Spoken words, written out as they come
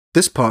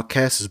This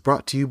podcast is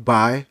brought to you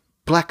by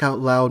Black Out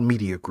Loud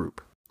Media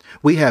Group.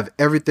 We have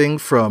everything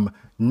from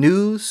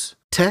news,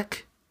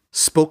 tech,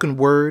 spoken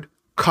word,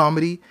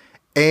 comedy,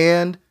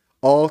 and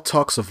all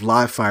talks of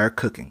live fire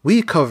cooking.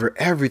 We cover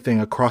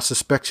everything across the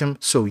spectrum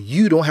so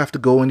you don't have to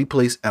go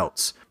anyplace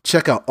else.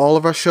 Check out all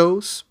of our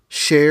shows,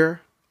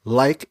 share,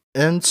 like,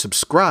 and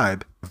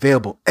subscribe.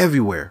 Available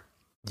everywhere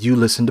you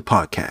listen to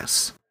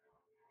podcasts.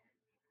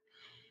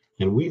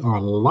 And we are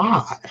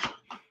live.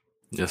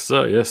 Yes,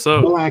 sir. Yes,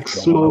 sir.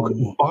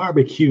 Blacksmoke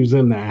barbecues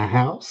in the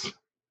house.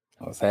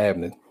 What's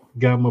happening?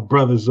 Got my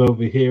brothers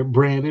over here.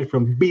 Brandon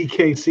from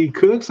BKC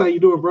Cooks. How you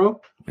doing, bro?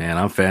 Man,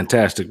 I'm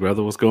fantastic,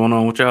 brother. What's going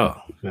on with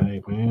y'all?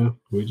 Hey, man.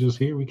 We're just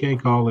here. We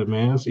can't call it,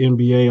 man. It's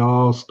NBA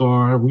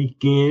All-Star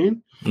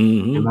weekend.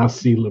 Mm-hmm. And I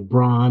see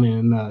LeBron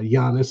and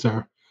Giannis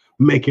are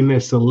making their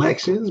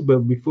selections. But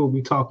before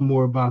we talk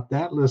more about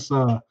that, let's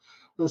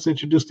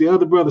introduce the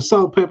other brother,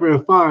 Salt, Pepper,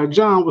 and Fire.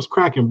 John, what's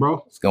cracking, bro?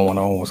 What's going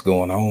on? What's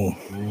going on?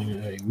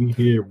 Man, hey, we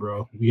here,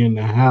 bro. We in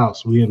the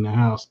house.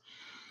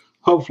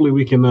 Hopefully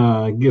we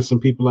can get some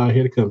people out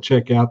here to come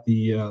check out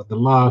the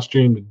live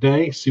stream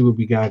today, see what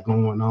we got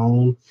going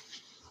on.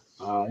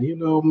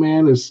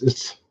 Man,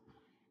 it's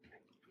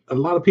a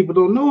lot of people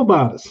don't know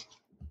about us.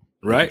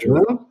 Right. You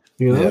know?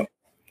 Yeah.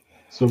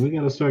 So we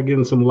got to start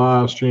getting some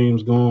live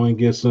streams going,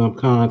 get some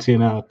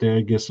content out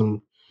there, get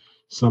some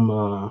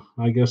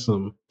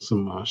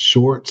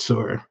shorts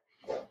or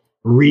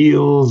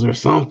reels or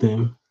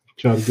something.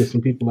 Try to get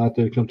some people out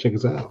there to come check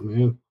us out,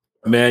 man.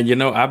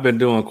 Man, I've been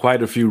doing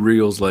quite a few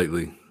reels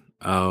lately.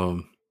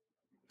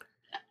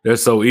 They're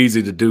so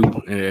easy to do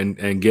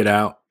and get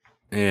out.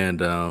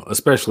 And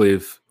especially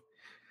if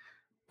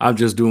I'm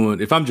just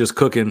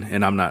cooking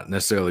and I'm not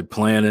necessarily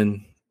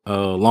planning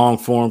long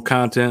form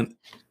content,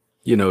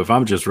 if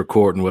I'm just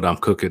recording what I'm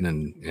cooking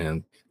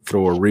and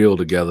throw a reel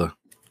together,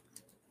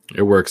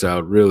 it works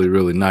out really,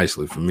 really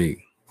nicely for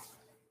me.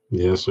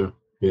 Yes, sir.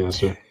 Yes,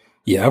 sir.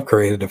 Yeah, I've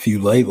created a few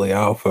lately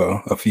off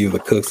a few of the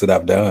cooks that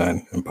I've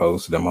done and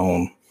posted them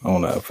on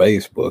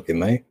Facebook,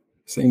 and they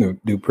seem to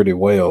do pretty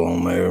well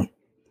on there.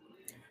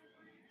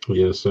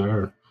 Yes,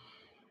 sir.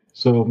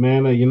 So,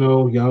 man,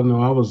 y'all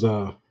know I was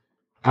out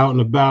and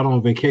about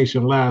on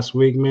vacation last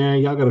week, man.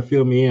 Y'all got to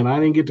fill me in. I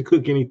didn't get to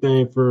cook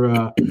anything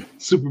for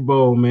Super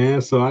Bowl,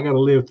 man, so I got to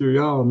live through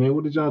y'all, man.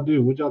 What did y'all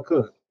do? What y'all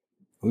cook?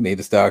 We need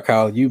to start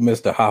calling you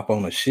Mr. Hop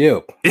on a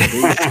Ship.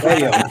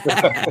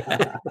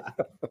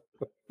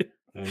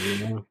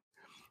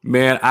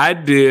 Man, I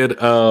did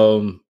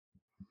a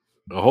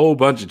whole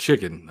bunch of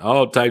chicken,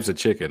 all types of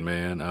chicken,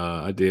 man.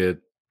 I did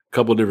a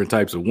couple different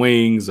types of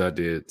wings. I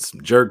did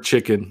some jerk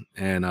chicken,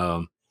 and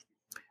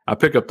I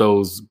picked up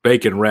those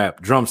bacon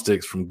wrap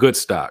drumsticks from Good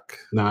Stock.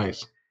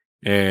 Nice.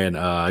 And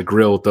I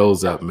grilled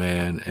those up,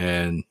 man,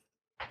 and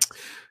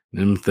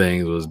them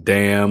things was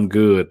damn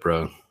good,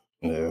 bro.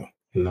 Yeah.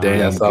 Nice.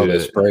 Damn, I saw that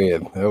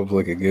spread. That was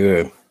looking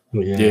good.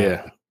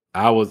 Yeah.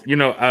 I was,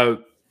 I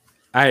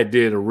had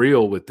did a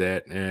reel with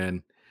that,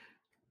 and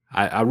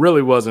I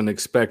really wasn't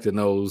expecting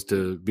those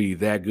to be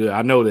that good.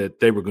 I know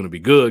that they were going to be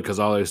good because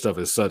all their stuff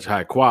is such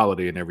high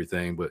quality and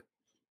everything, but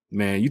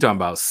man, you talking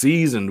about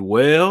seasoned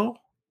well?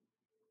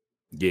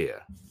 Yeah.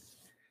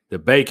 The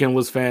bacon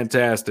was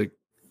fantastic.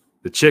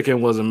 The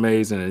chicken was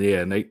amazing. And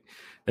yeah, and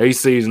they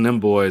seasoned them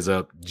boys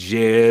up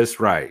just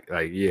right.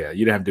 Like, yeah,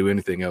 you didn't have to do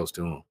anything else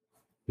to them.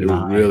 They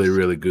were really,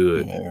 really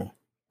good. Yeah.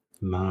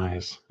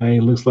 Nice. Hey,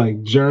 it looks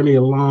like Journey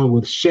along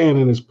with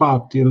Shannon has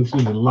popped into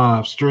the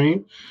live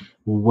stream.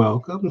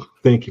 Welcome.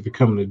 Thank you for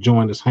coming to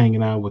join us,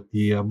 hanging out with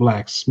the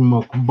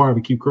Blacksmoke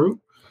barbecue crew.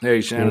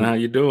 Hey, Shannon, how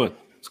you doing?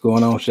 What's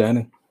going on,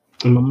 Shannon?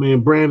 And my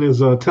man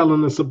Brandon's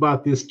telling us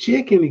about this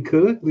chicken he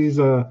cooked.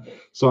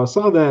 So I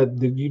saw that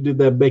you did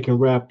that bacon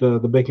wrapped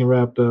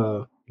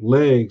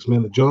legs,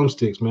 man, the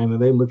drumsticks, man,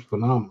 and they looked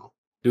phenomenal.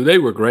 Dude, they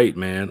were great,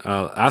 man.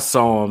 I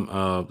saw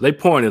them. They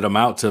pointed them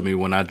out to me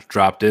when I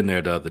dropped in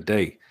there the other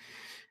day.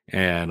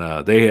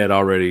 And they had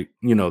already,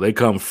 they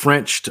come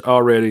Frenched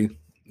already.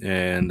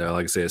 And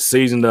like I said,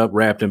 seasoned up,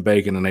 wrapped in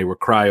bacon, and they were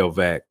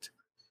cryovac.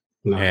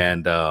 Nice.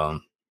 And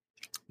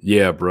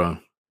yeah, bro,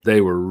 they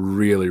were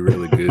really,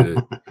 really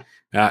good.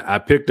 I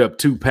picked up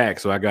 2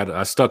 packs, so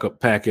I stuck a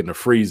pack in the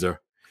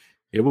freezer.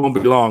 It won't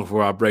be long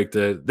before I break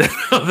the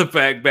other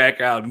pack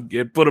back out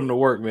and put them to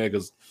work, man.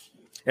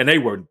 And they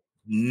were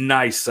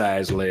nice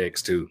sized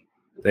legs too.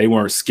 They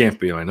weren't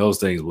skimpy. I mean, those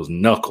things was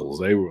knuckles.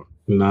 They were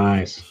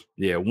nice.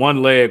 Yeah,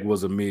 1 leg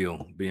was a meal,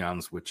 to be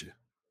honest with you.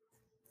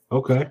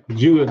 Okay.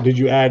 Did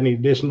you add any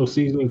additional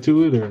seasoning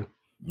to it, or?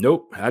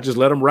 Nope. I just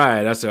let them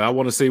ride. I said, I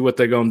want to see what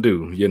they're going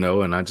to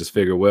do, and I just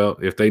figure, well,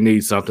 if they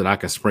need something, I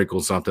can sprinkle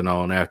something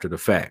on after the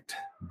fact.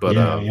 But,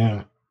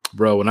 yeah.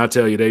 Bro, when I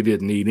tell you they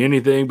didn't need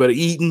anything but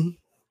eating,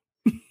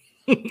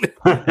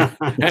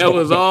 that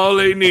was all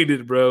they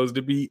needed, bros,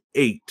 to be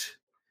ate.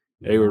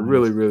 They were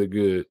really, really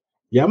good.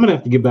 Yeah, I'm going to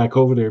have to get back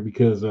over there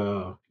because,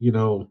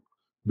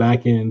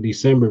 back in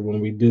December when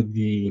we did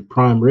the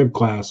prime rib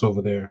class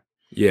over there,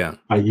 yeah,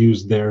 I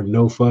used their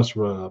no fuss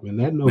rub, and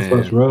that no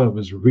fuss rub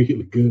is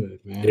really good,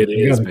 man. It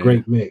is got a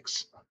great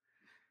mix.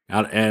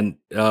 And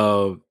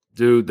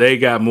Dude, they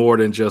got more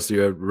than just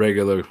your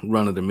regular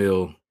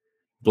run-of-the-mill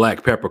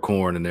black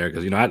peppercorn in there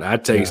because, I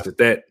tasted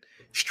that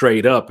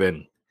straight up,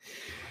 and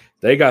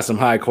they got some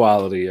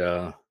high-quality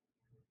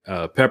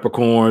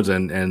peppercorns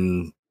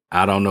and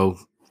I don't know,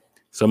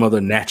 some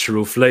other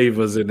natural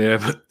flavors in there,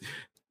 but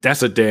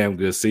that's a damn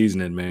good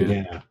seasoning, man.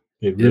 Yeah,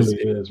 it really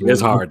is.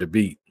 It's hard to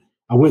beat.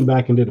 I went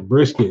back and did a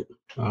brisket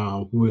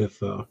with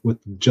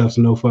just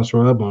no fuss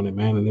rub on it,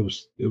 man, and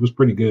it was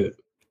pretty good.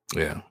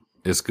 Yeah,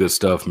 it's good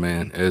stuff,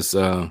 man. It's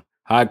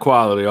high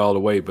quality all the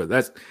way, but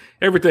that's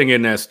everything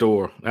in that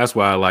store. That's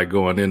why I like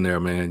going in there,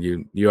 man.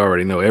 You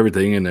already know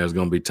everything in there is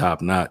going to be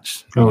top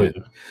notch. Oh yeah,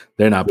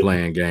 they're not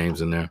playing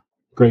games in there.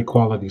 Great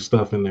quality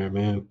stuff in there,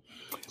 man.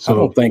 So I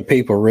don't think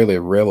people really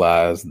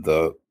realize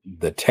the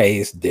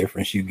taste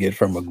difference you get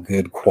from a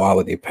good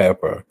quality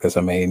pepper. Because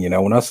I mean,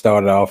 when I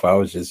started off, I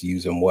was just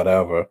using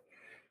whatever.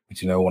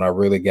 But when I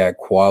really got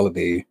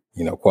quality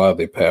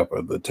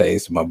pepper, the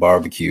taste of my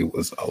barbecue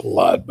was a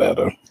lot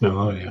better.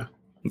 Oh yeah.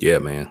 Yeah,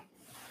 man.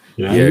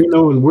 Yeah.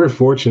 And we're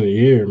fortunate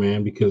here,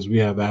 man, because we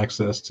have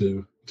access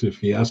to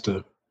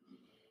Fiesta.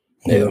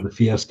 The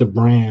Fiesta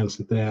brands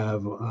that they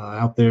have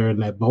out there, and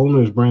that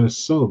Bollner's brand is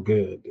so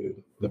good,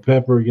 dude. The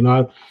pepper,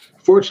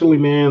 fortunately,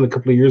 man, a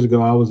couple of years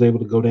ago, I was able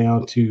to go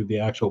down to the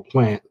actual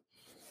plant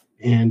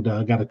and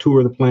got a tour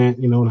of the plant,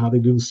 and how they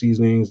do the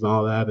seasonings and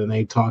all that. And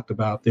they talked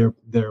about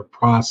their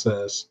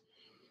process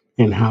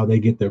and how they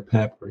get their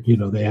pepper.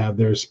 They have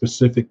their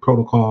specific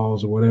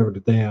protocols or whatever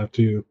that they have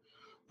to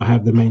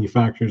have the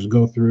manufacturers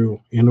go through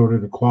in order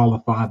to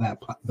qualify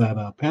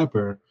that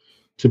pepper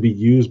to be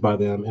used by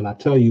them. And I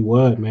tell you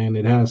what, man,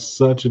 it has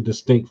such a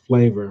distinct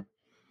flavor.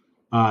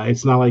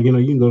 It's not like, you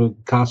can go to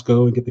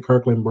Costco and get the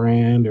Kirkland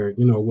brand or,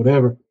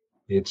 whatever.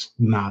 It's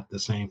not the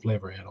same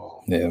flavor at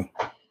all. Yeah.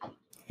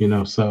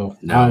 So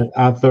no.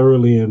 I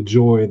thoroughly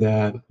enjoy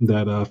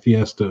that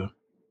Fiesta,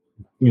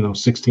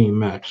 16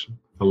 Max.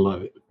 I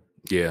love it.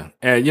 Yeah.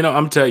 And,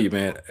 I'm telling you,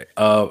 man,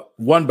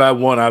 one by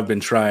one, I've been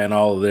trying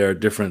all of their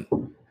different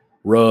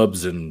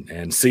rubs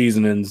and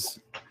seasonings.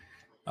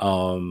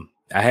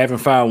 I haven't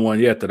found one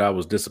yet that I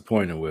was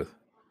disappointed with.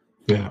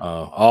 Yeah.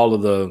 All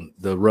of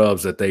the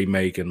rubs that they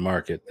make and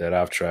market that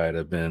I've tried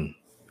have been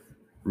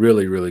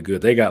really, really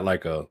good. They got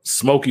like a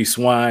smoky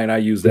swine. I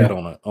use that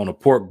on a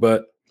pork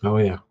butt. Oh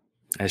yeah.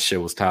 That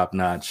shit was top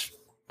notch.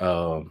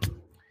 And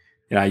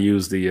I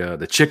used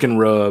the chicken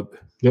rub.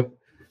 Yep.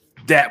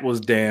 That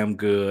was damn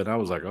good. I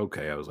was like,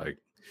 okay.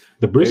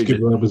 The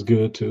brisket rub is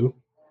good too.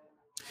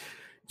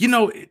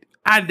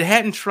 I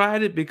hadn't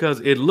tried it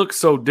because it looks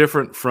so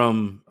different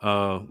from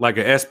like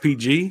a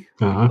SPG.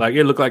 Uh-huh. Like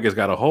it looked like it's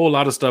got a whole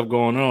lot of stuff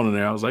going on in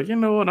there. I was like, you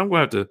know what? I'm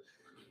going to have to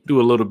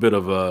do a little bit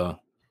of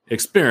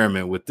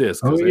experiment with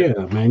this. Oh yeah,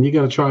 man, you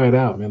got to try it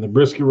out, man. The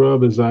brisket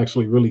rub is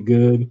actually really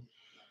good.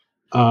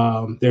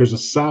 There's a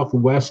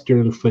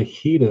Southwestern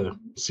fajita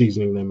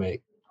seasoning they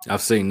make.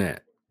 I've seen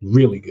that.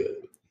 Really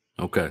good.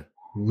 Okay.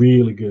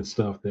 Really good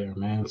stuff there,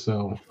 man.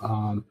 So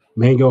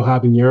mango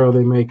habanero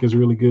they make is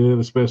really good,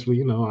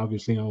 especially,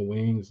 obviously on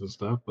wings and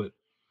stuff. But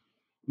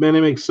man,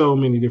 they make so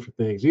many different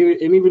things.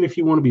 And even if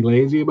you want to be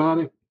lazy about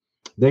it,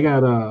 they got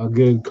a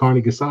good carne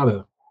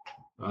asada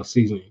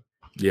seasoning.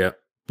 Yeah.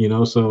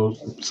 So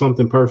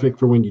something perfect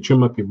for when you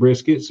trim up your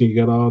brisket. So you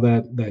got all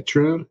that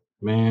trim,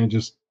 man.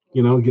 Just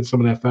get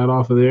some of that fat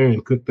off of there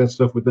and cook that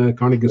stuff with that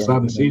carne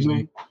asada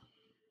seasoning.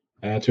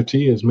 Add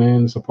tortillas,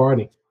 man. It's a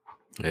party.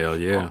 Hell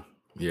yeah.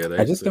 Yeah,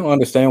 I just don't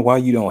understand why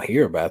you don't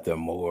hear about them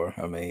more.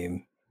 I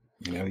mean,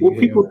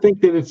 people think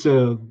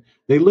that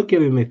they look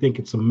at it and they think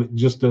it's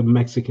just a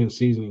Mexican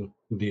seasoning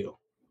deal.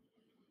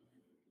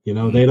 They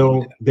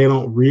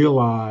don't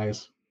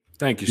realize.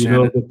 Thank you,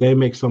 Shannon. That they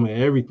make some of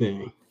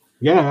everything.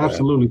 Yeah,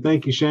 absolutely. Right.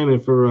 Thank you, Shannon,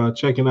 for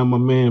checking out my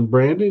man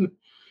Brandon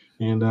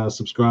and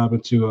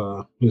subscribing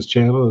to his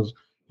channel.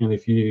 And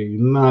if you're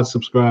not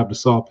subscribed to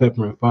Salt,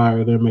 Pepper, and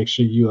Fire, there, make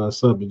sure you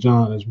sub to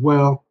John as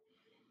well.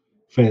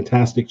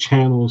 Fantastic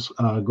channels,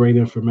 great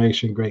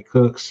information, great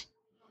cooks.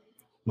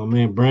 My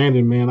man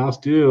Brandon, man, I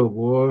still,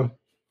 boy.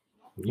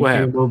 You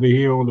came over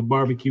here on the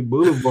Barbecue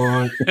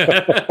Boulevard,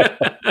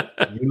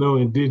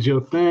 and did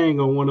your thing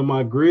on one of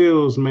my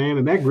grills, man,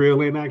 and that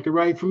grill ain't acting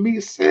right for me,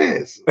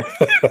 sis.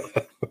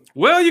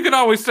 Well, you can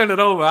always send it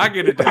over. I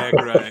get it to act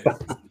right.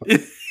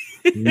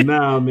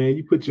 Nah, man,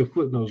 you put your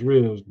foot in those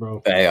ribs,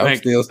 bro. Hey, I'm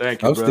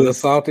still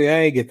salty.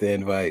 I ain't get the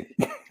invite.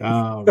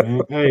 Oh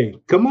man, hey,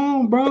 come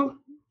on, bro.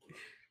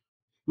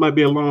 Might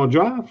be a long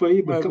drive for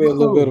you, but might be a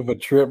little bit of a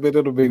trip, but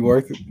it'll be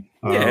worth it.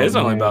 Yeah, it's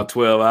only about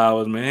 12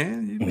 hours,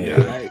 man.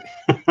 Yeah,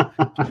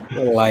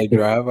 a light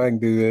drive. I can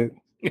do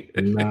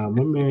that. Nah,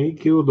 my man, he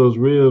killed those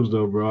ribs,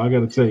 though, bro. I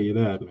got to tell you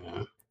that,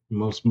 man.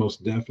 Most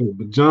definitely.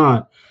 But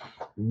John,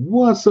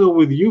 what's up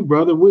with you,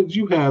 brother? What did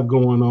you have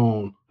going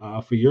on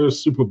for your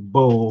Super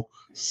Bowl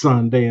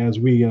Sunday as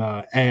we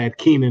add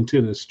Keenan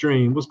to the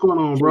stream? What's going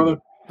on,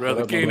 brother?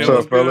 Brother Keenan,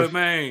 what's good,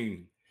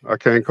 man? I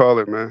can't call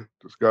it, man.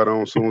 Just got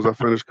on as soon as I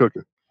finished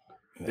cooking.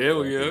 There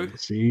we go.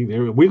 See,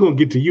 we're going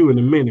to get to you in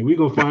a minute. We're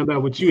going to find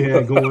out what you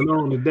had going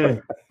on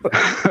today.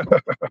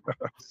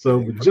 So,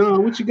 but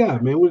John, what you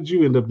got, man? What did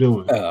you end up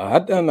doing? I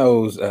done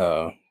those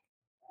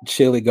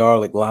chili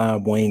garlic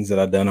lime wings that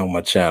I done on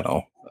my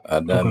channel. I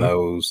done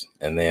those,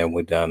 and then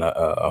we done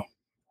a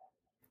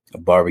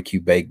barbecue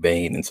baked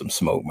bean and some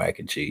smoked mac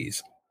and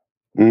cheese.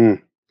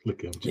 Mm,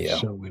 Look at him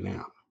just showing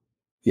out.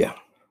 Yeah.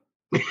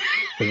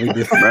 We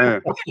did,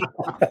 man.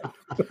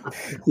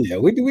 yeah,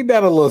 we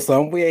done a little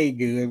something. We ate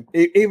good,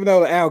 even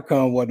though the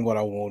outcome wasn't what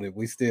I wanted.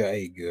 We still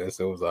ate good,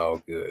 so it was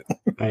all good.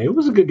 Hey, it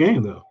was a good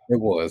game though. It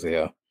was,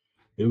 yeah.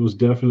 It was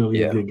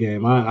definitely a good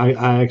game.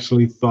 I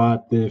actually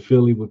thought that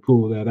Philly would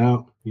pull that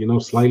out,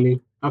 slightly.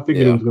 I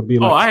figured it was gonna be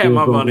like. Oh, I had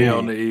my money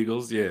on the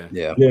Eagles. Yeah.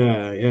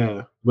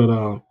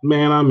 But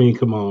man, I mean,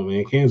 come on,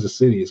 man. Kansas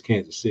City is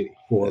Kansas City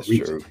for a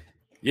reason. True.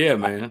 Yeah,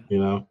 man.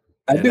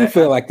 I do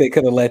feel like they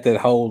could have let that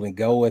hold and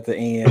go at the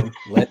end.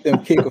 Let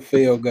them kick a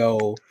field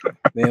goal,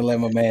 then let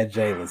my man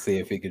Jalen see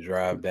if he could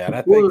drive down.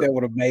 I think that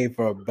would have made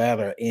for a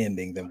better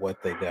ending than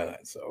what they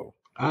done. So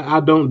I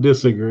don't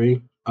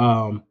disagree,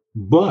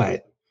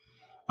 but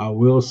I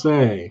will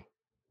say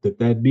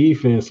that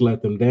defense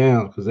let them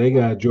down because they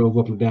got drove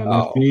up and down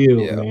that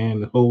field, man,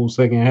 the whole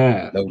second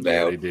half. No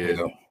doubt, they did.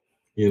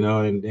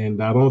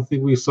 And I don't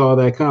think we saw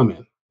that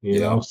coming. You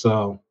know,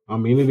 so I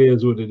mean, it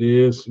is what it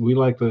is. We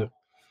like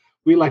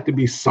to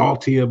be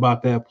salty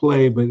about that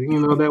play, but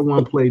that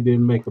one play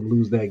didn't make them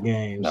lose that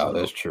game. No,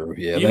 that's true.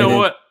 Yeah, you know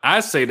what? I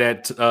say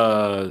that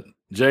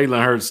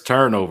Jalen Hurts'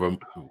 turnover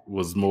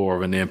was more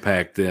of an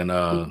impact than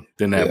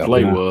that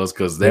play was,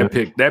 because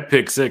that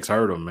pick six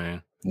hurt him,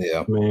 man.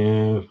 Yeah,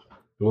 man.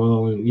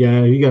 Well,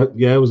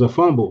 it was a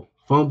fumbled,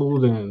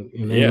 and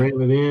they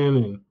ran it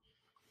in,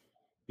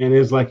 and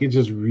it's like it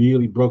just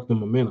really broke the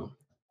momentum.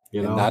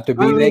 And not to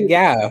be that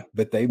guy,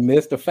 but they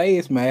missed a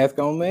face mask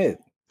on that.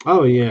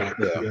 Oh yeah.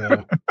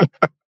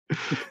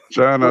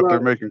 John out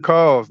there making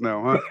calls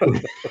now,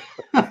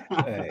 huh?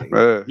 Hey,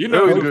 man, you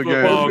know, the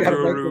football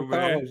guru,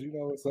 man. You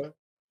know what's up?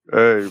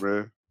 Hey,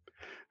 man,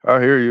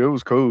 I hear you. It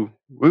was cool.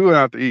 We went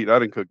out to eat. I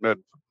didn't cook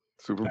nothing.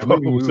 Super Bowl.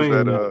 We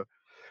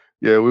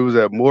was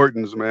at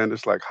Morton's, man.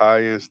 It's like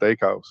high-end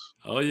steakhouse.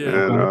 Oh yeah.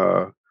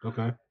 And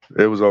okay.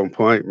 It was on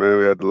point, man.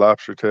 We had the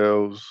lobster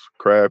tails,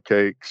 crab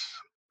cakes,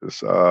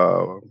 this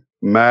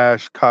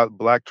mashed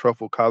black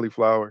truffle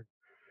cauliflower.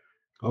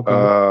 Okay.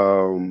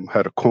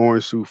 Had a corn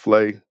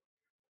souffle,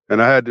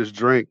 and I had this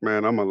drink,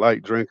 man. I'm a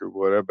light drinker,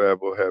 boy. That bad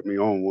boy had me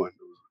on one.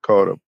 It was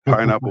called a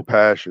pineapple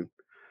passion,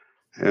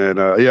 and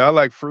I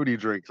like fruity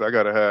drinks. They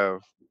got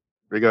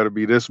to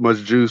be this much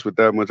juice with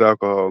that much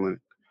alcohol in it.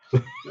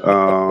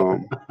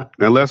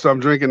 Unless I'm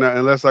drinking that,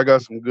 unless I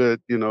got some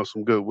good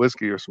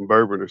whiskey or some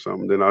bourbon or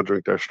something, then I'll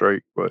drink that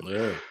straight. But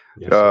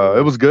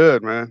it was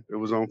good, man. It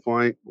was on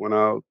point. Went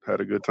out, had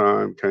a good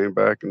time, came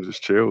back and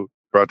just chilled.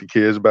 Brought the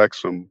kids back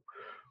some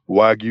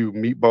Wagyu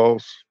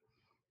meatballs,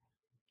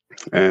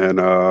 and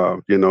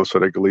so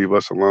they could leave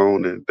us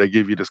alone. And they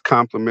give you this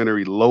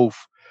complimentary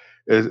loaf,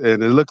 and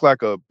it looked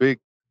like a big,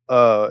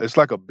 it's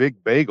like a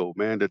big bagel,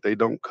 man, that they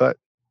don't cut,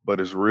 but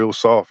it's real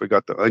soft. It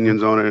got the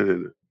onions on it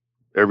and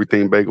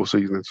everything bagel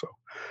seasoning, so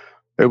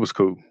it was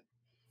cool.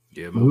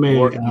 Yeah, man.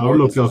 I don't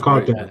know if y'all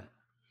caught that.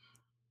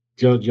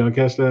 Y'all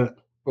catch that?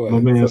 My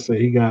man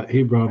said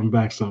he brought him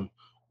back some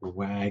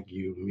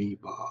Wagyu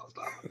meatballs.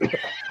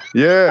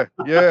 Yeah,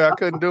 I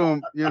couldn't do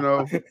them, I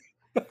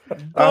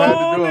had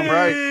to do them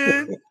right.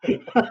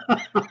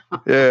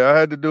 I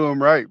had to do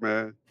them right,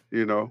 man.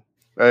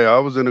 Hey, I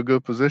was in a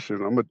good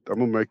position. I'm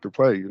gonna make the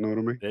play. You know what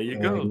I mean? There you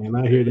go, man.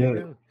 I hear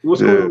that.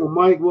 What's going on,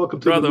 Mike? Welcome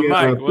to Brother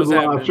Mike. What's the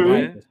happening, live stream.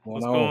 man?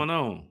 What's going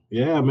on?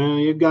 Yeah, man.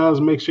 You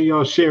guys make sure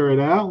y'all share it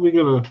out. We're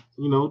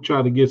gonna,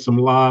 try to get some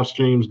live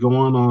streams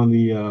going on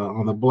the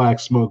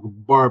Blacksmoke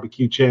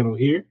barbecue channel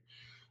here.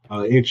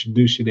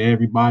 Introduce you to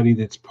everybody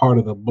that's part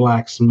of the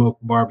Blacksmoke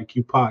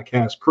barbecue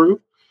podcast crew.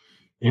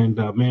 And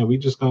man, we're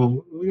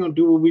gonna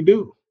do what we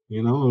do,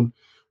 and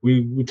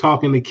we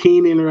talking to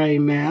Keenan right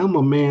now.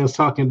 My man's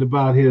talking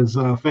about his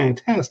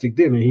fantastic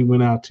dinner he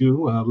went out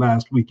to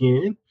last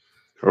weekend.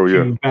 Oh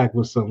yeah, came back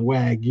with some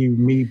Wagyu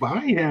meatballs.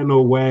 I ain't had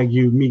no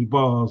Wagyu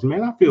meatballs,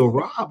 man. I feel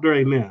robbed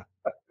right now.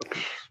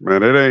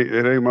 Man, it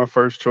ain't my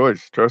first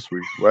choice. Trust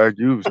me,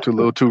 Wagyu is a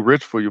little too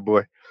rich for you,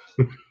 boy.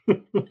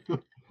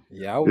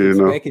 Yeah, I was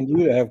expecting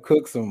you to have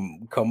cooked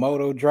some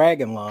Komodo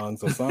dragon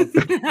lungs or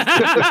something.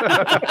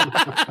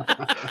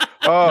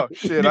 Oh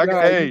shit! I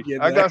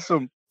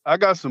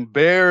got some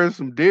bear and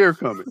some deer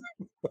coming.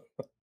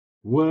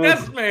 What?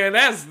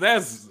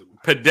 That's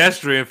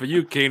pedestrian for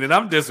you, Keenan.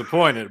 I'm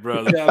disappointed,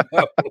 brother.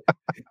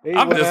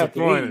 I'm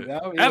disappointed.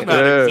 That's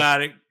not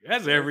exotic.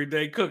 That's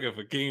everyday cooking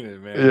for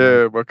Keenan, man.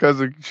 Yeah, my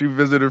cousin, she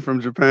visited from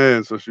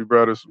Japan, so she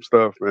brought her some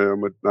stuff, man. I'm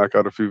gonna knock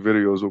out a few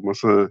videos with my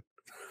son.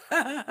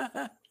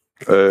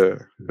 Boy,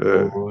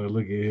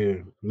 look at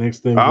here. Next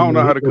thing I don't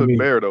know how to cook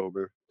bear though,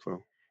 man.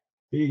 So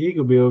he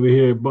could be over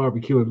here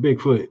barbecuing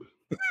Bigfoot.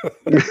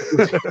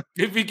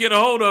 If you get a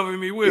hold of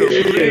him, he will.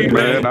 Yeah,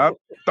 man, I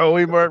throw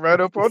him right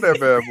up on that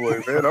bad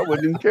boy, man. I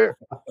wouldn't even care.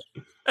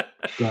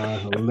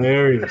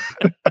 Hilarious.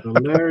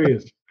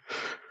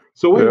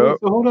 So wait, so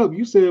hold up.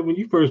 You said when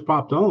you first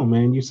popped on,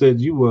 man, you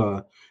said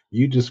you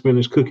You just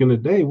finished cooking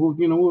today. Well,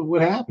 you know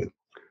what happened?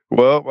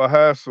 Well, I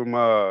had some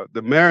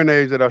the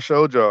marinades that I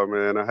showed y'all,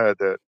 man. I had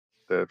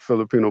that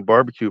Filipino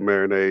barbecue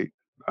marinade.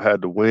 I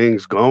had the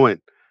wings going.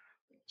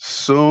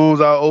 Soon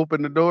as I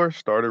opened the door,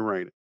 started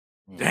raining.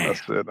 I Damn.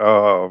 said,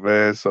 "Oh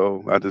man!"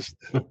 So I just,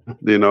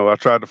 I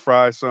tried to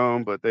fry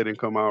some, but they didn't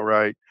come out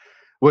right.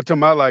 Well, to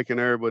my liking,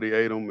 everybody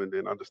ate them, and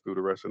then I just threw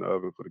the rest in the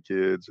oven for the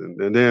kids.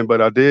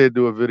 But I did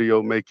do a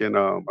video making.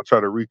 I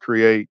tried to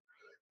recreate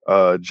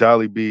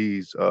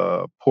Jollibee's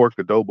pork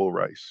adobo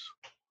rice.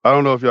 I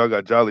don't know if y'all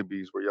got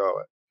Jollibee's where y'all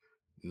at.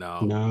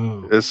 No.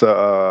 No. It's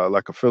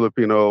like a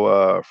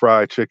Filipino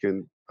fried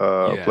chicken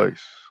Yeah.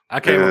 place. I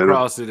came And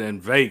across it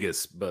in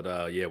Vegas,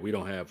 but yeah, we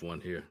don't have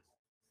one here.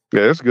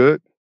 yeah, it's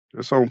good.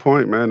 It's on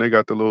point, man. They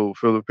got the little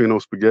Filipino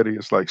spaghetti.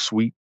 It's like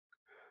sweet.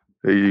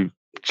 They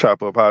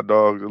chop up hot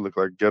dogs. It look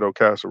like ghetto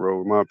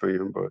casserole, in my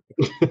opinion. But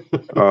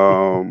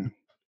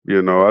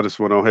I just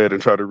went ahead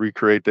and tried to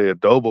recreate the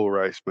adobo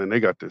rice. Man, they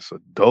got this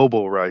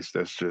adobo rice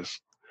that's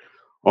just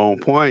on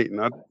point,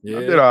 and I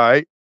did all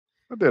right.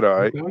 I did all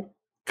right. Okay.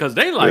 Because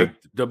they like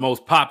the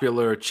most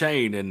popular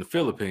chain in the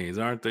Philippines,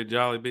 aren't they,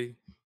 Jollibee?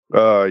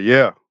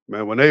 Yeah,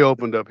 man. When they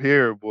opened up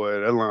here, boy,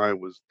 that line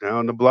was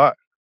down the block,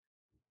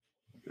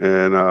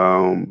 and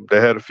they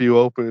had a few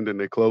opened and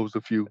they closed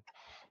a few.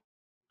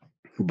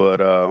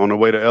 But on the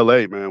way to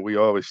LA, man, we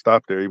always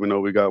stop there, even though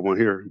we got one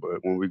here.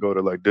 But when we go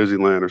to like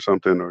Disneyland or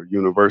something or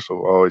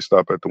Universal, I always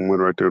stop at the one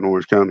right there in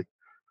Orange County.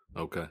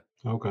 Okay.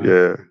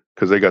 Yeah,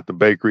 because they got the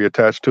bakery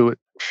attached to it.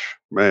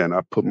 Man,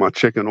 I put my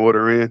chicken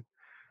order in,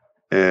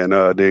 and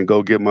then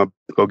go get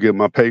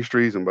my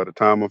pastries, and by the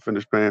time I'm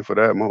finished paying for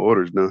that, my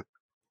order's done.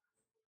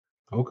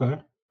 Okay.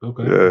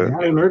 Yeah.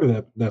 I hadn't heard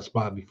of that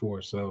spot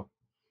before, so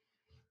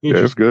Yeah,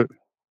 it's good.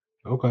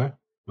 Okay.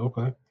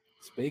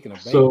 Speaking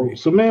of So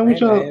bakery, man, what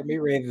Brandon y'all had me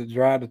ready to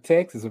drive to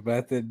Texas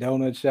about that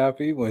donut shop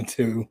he went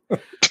to.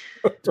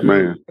 Dude,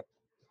 Man.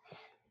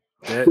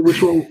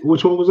 which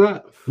one was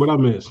that? What I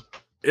missed?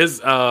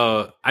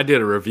 I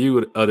did a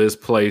review of this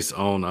place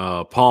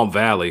on Palm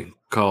Valley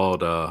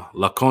called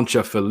La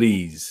Concha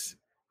Feliz.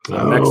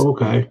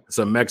 Okay. It's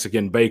a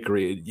Mexican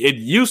bakery. It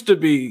used to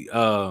be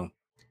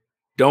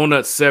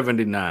Donut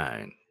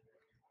 79,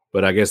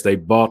 but I guess they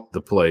bought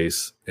the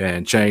place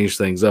and changed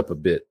things up a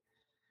bit.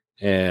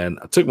 And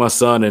I took my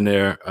son in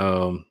there,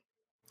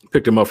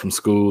 picked him up from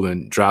school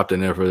and dropped in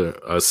there for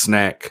a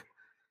snack.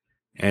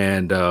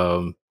 And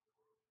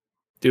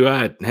dude,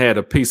 I had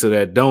a piece of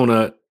that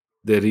donut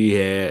that he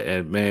had,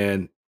 and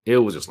man, it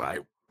was just like,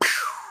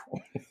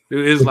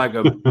 dude, it's like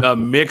a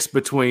mix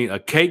between a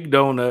cake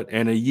donut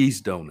and a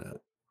yeast donut.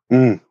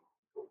 And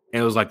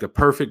it was like the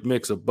perfect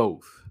mix of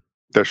both.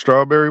 That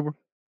strawberry one?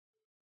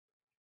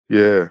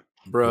 Yeah.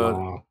 Bro,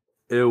 wow.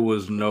 It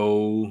was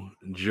no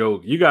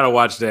joke. You got to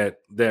watch that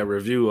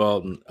review,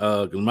 Alton.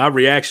 My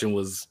reaction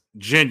was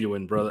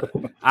genuine, brother.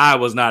 I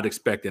was not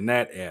expecting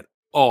that at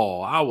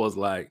all. I was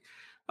like,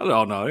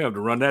 oh no, you have to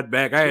run that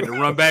back. I had to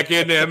run back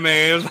in there,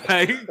 man. It was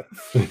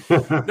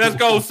like, let's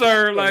go,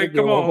 sir. Like,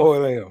 come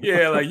on.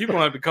 Yeah, like you're gonna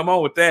have to come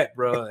on with that,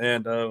 bro.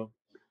 And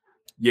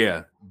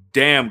yeah,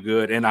 damn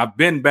good. And I've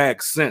been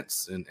back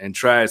since and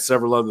tried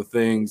several other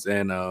things.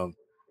 And on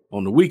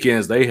the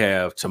weekends they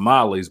have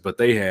tamales, but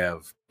they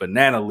have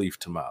banana leaf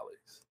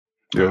tamales.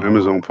 Yeah, them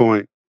is on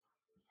point.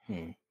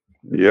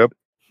 Yep.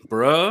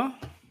 Bruh.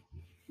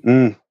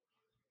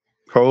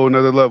 Whole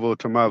another level of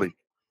tamale.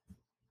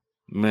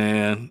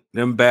 Man,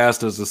 them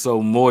bastards are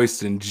so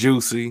moist and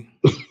juicy.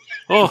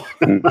 Oh.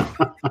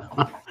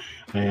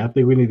 Hey, I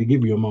think we need to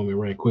give you a moment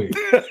right quick.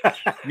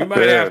 You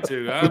might have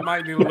to. I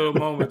might need a little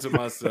moment to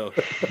myself.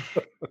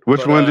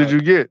 Which one did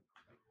you get?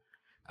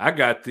 I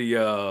got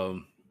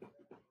the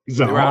Is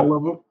that all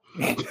of them?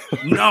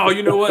 No,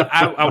 you know what?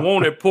 I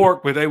wanted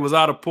pork, but they was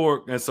out of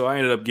pork, and so I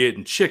ended up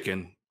getting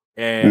chicken.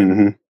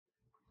 And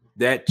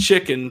that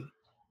chicken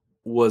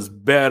was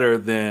better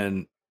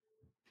than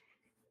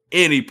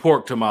any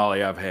pork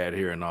tamale I've had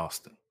here in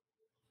Austin.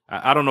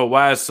 I don't know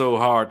why it's so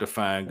hard to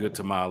find good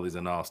tamales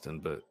in Austin,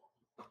 but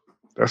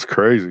that's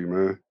crazy,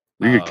 man.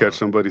 You could catch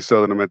somebody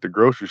selling them at the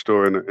grocery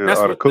store in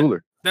out of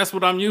cooler. That's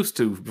what I'm used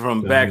to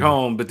from back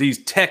home. But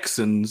these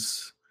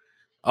Texans,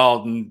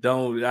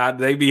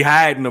 they be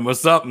hiding them or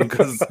something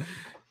because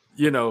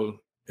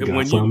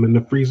got some in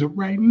the freezer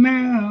right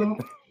now.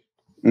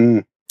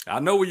 I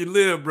know where you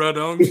live,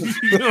 brother.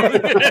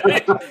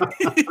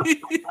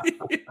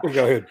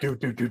 Go ahead. Do.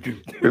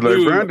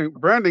 Like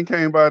Brandon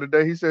came by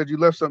today. He said you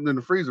left something in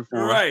the freezer for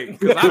him. Right.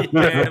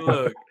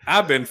 Because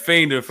I've been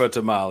fiending for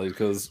tamales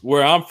because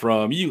where I'm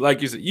from,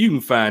 like you said, you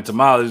can find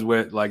tamales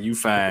where like you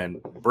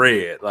find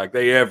bread. Like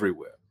they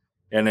everywhere.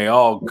 And they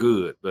all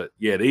good. But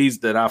yeah, these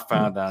that I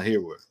found down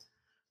here were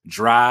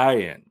dry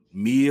and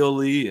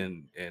mealy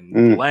and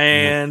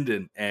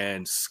bland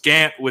and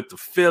scant with the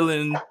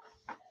filling.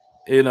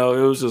 It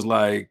was just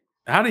like,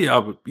 how do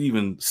y'all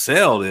even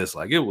sell this?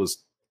 Like, it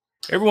was,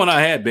 everyone I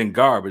had been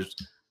garbage.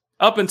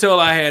 Up until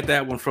I had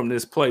that one from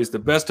this place, the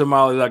best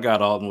tamales I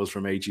got, Alton, was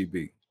from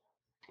HEB.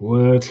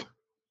 What?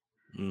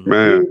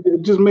 Man.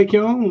 Just make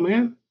your own,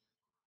 man.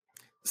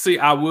 See,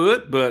 I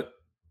would, but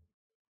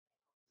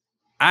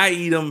I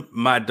eat them.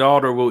 My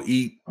daughter will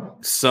eat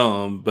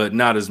some, but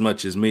not as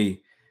much as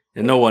me,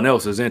 and no one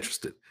else is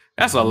interested.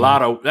 That's a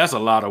lot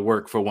of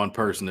work for one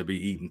person to be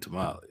eating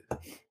tamales.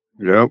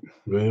 Yep.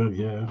 Well,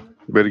 yeah.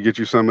 Better get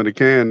you some in the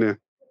can then.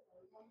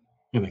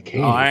 In a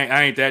can. Oh,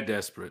 I ain't that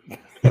desperate.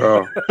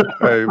 Oh,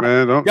 hey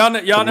man,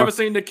 y'all never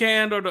seen the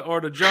canned or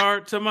the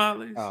jarred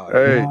tamales?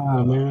 Hey,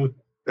 nah, man.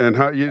 and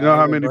how you know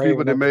how many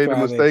people that made the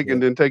mistake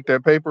and then take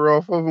that paper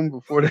off of them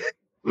before they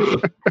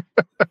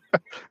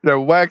that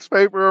wax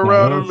paper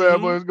around them,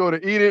 bad boys go to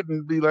eat it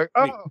and be like,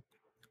 oh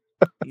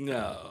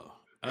no.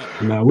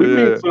 Now we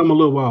made some a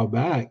little while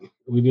back.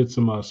 We did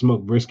some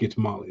smoked brisket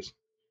tamales.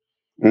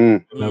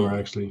 Never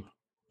actually.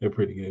 They're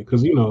pretty good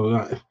because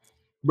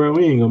bro,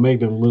 we ain't gonna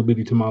make them little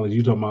bitty tamales.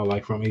 You talking about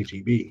like from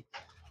HEB?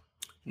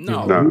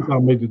 No, we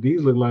talking make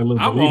these look like little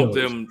burritos.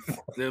 I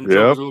want them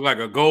to look like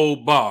a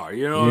gold bar.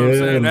 You know what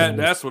I'm saying?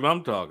 That's what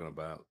I'm talking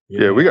about.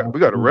 Yeah, we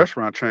got a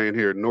restaurant chain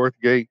here,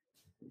 Northgate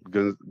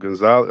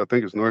Gonzalez. I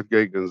think it's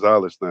Northgate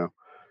Gonzalez now.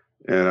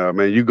 And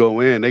man, you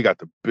go in, they got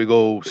the big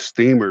old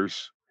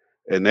steamers,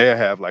 and they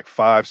have like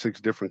 5-6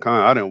 different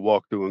kinds. I didn't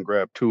walk through and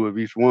grab 2 of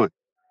each one.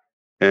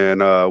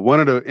 And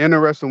one of the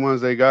interesting ones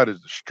they got is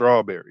the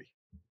strawberry.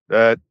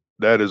 That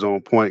is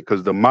on point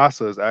because the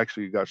masa has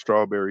actually got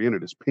strawberry in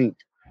it. It's pink.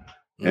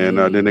 And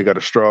then they got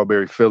a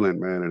strawberry filling,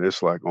 man, and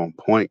it's like on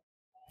point.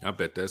 I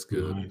bet that's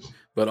good. Nice.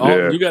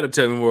 But you got to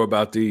tell me more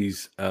about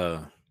these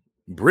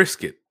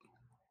brisket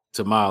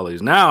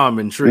tamales. Now I'm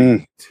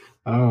intrigued.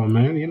 Oh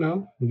man,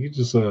 you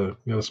just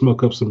gotta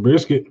smoke up some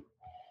brisket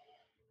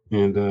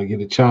and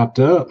get it chopped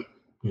up,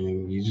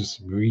 and you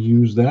just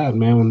reuse that,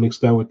 man. We mix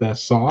that with that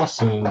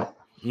sauce, and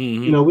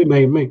we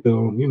may make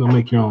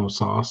make your own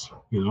sauce,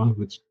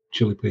 with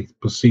chili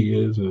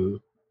pastillas and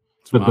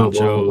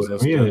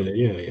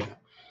adobo. Yeah.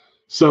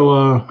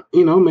 So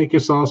make your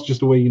sauce just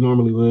the way you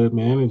normally would,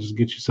 man, and just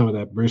get you some of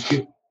that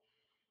brisket.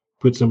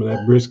 Put some of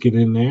that brisket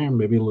in there,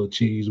 maybe a little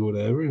cheese,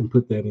 whatever, and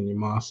put that in your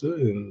masa,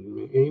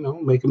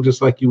 and make them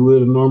just like you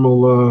would a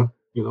normal,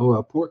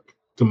 pork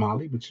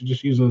tamale, but you're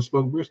just using a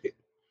smoked brisket.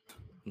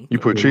 You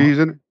put cheese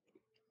in it?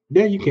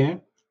 Yeah, you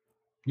can.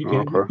 You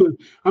can. Okay.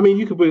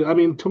 You can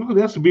put. Tamale.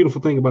 That's the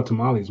beautiful thing about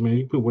tamales, man.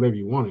 You can put whatever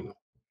you want in them.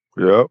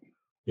 Yep.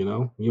 You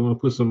want to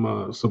put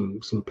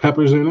some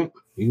peppers in it.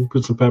 You can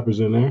put some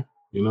peppers in there.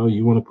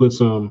 You want to put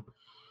some.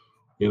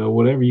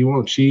 Whatever you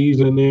want, cheese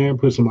in there,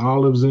 put some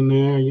olives in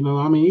there, you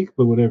can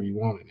put whatever you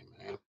want in it,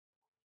 man.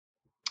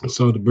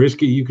 So the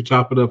brisket, you could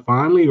chop it up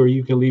finely, or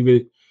you can leave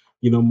it,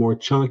 more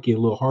chunky, a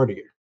little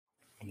heartier.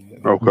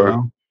 Okay.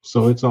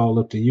 So it's all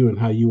up to you and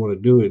how you want to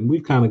do it. And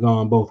we've kind of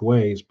gone both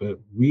ways, but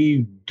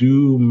we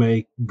do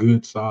make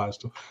good size.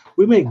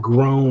 We make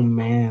grown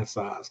man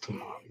size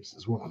tamales,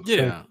 is what I'm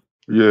saying.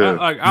 Yeah.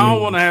 I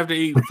don't want to have to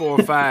eat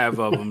 4 or 5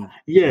 of them.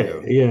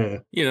 Yeah.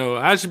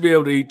 I should be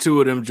able to eat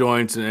 2 of them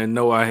joints and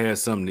know I had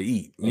something to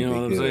eat. You know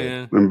what I'm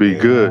saying? And be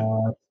good.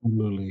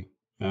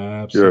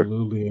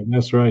 Absolutely. And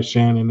that's right,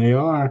 Shannon. They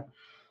are.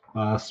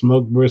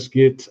 Smoked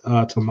brisket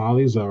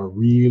tamales are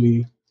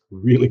really,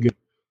 really good.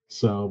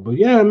 So, but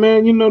yeah,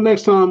 man,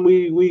 next time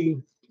we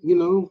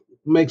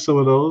make some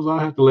of those, I'll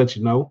have to let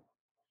you know.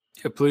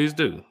 Yeah, please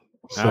do.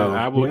 So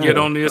I will get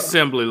on the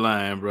assembly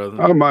line,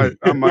 brother. I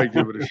might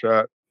give it a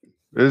shot.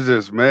 It's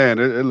just, man,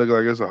 it looks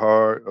like it's a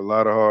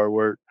lot of hard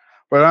work.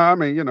 But I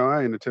ain't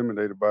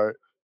intimidated by it.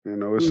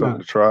 It's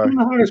something to try. The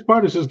hardest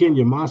part is just getting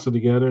your masa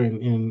together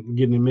and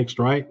getting it mixed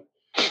right.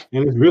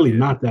 And it's really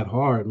not that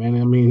hard,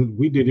 man.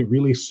 We did it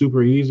really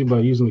super easy by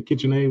using the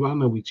KitchenAid. Well, I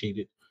know we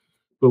cheated,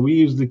 but we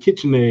used the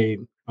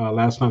KitchenAid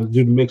last time to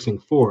do the mixing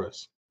for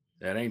us.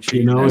 That ain't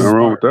cheating. Nothing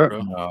wrong with that.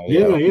 Bro.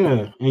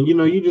 Yeah. And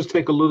you just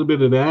take a little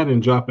bit of that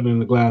and drop it in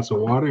a glass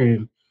of water,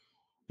 and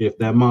if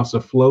that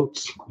masa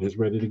floats, it's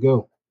ready to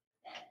go.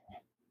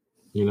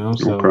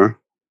 So okay.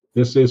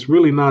 It's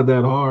really not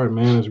that hard,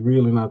 man. It's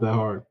really not that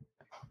hard.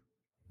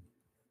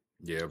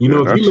 Yeah. If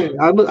you make,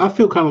 I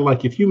feel kind of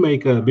like if you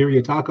make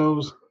birria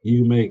tacos,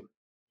 you make,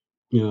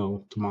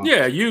 tamales.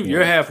 Yeah,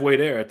 you're halfway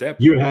there at that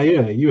point.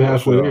 You're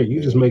halfway there. You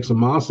just make some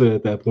masa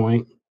at that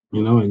point,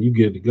 and you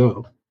good to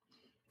go.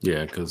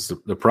 Yeah, because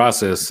the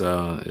process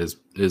is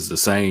the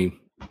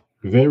same.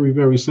 Very,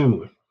 very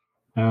similar.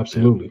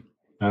 Absolutely.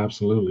 Yeah.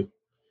 Absolutely.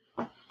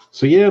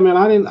 So yeah, man,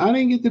 I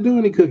didn't get to do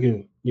any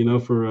cooking,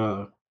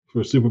 for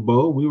Super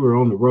Bowl. We were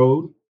on the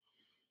road.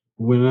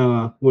 Went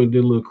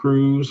did a little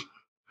cruise,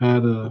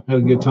 had a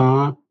good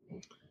time,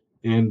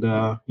 and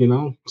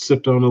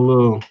sipped on a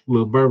little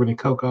bourbon and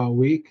coke all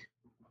week.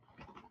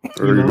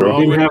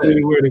 Didn't have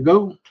anywhere to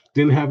go.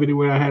 Didn't have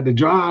anywhere I had to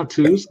drive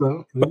to,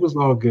 so it was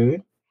all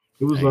good.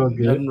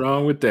 Nothing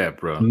wrong with that,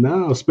 bro.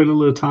 No, spent a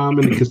little time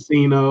in the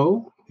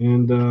casino,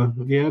 and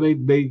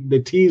they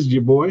teased you,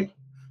 boy.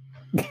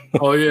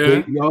 Oh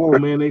yeah.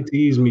 Man, they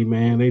teased me,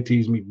 man. They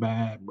teased me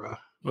bad, bro.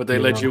 But they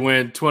let you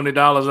win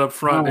 $20 up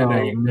front,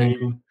 and they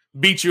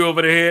beat you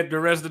over the head the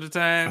rest of the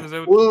time. Is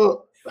that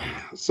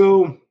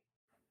so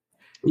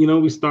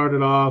we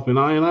started off, and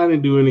I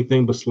didn't do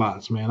anything but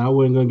slots, man. I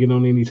wasn't gonna get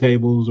on any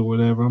tables or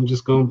whatever. I'm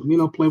just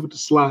gonna play with the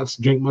slots,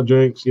 drink my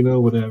drinks,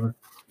 whatever.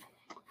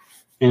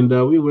 And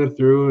we went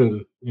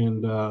through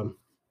and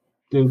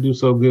didn't do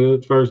so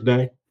good first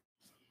day,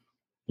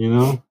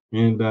 and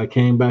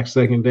came back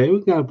second day.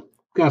 We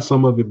got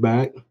some of it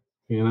back,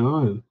 and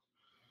I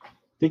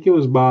think it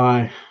was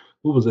by,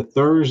 what was it,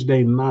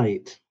 Thursday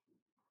night?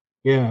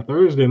 Yeah,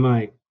 Thursday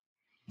night.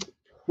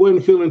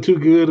 Wasn't feeling too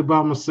good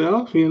about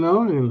myself, and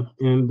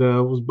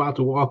was about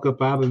to walk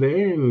up out of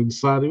there and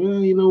decided, well,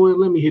 you know what,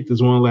 let me hit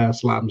this one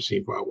last slot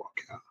machine before I walk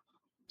out.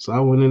 So I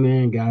went in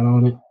there and got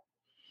on it,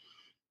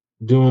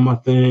 doing my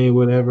thing,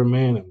 whatever,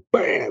 man, and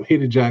bam,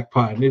 hit a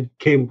jackpot, and it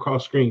came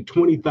across screen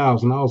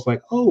 20,000. I was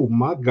like, oh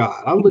my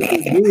God. I looked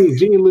at Gene,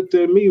 Gene looked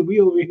at me, we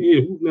over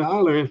here hooting and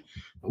hollering,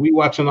 we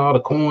watching all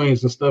the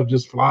coins and stuff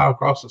just fly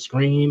across the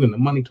screen, and the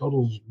money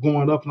totals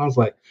going up, and I was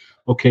like,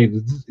 okay,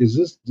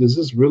 does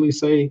this really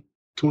say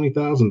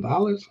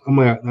 $20,000? I'm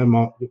like,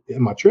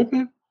 am I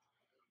tripping?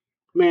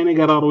 Man, they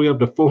got all the way up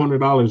to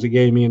 $400 it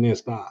gave me in their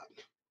stock.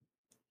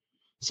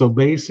 So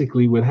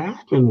basically what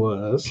happened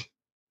was,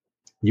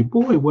 your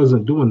boy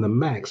wasn't doing the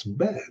max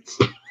bets.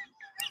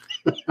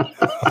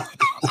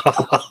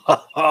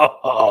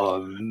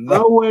 Oh, no.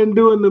 I wasn't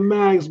doing the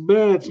max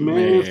bets,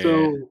 man.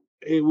 So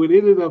what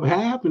ended up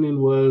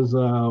happening was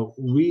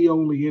we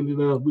only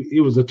ended up,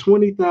 it was a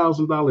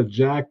 $20,000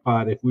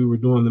 jackpot if we were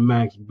doing the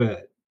max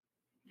bet,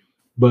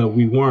 but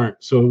we weren't.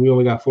 So we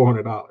only got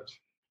 $400.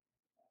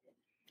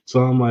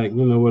 So I'm like,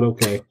 you know what?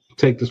 Okay,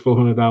 take this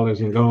 $400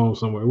 and go home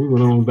somewhere. We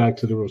went on back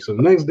to the room. So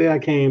the next day I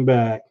came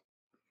back,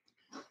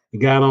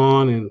 got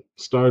on and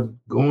started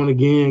going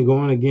again.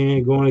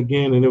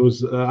 And it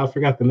was, I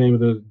forgot the name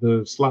of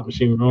the slot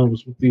machine we're on. It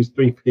was with these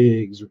three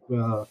pigs,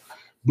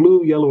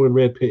 blue, yellow, and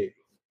red pig.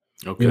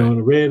 Okay. And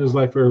the red is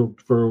like for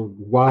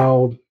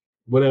wild,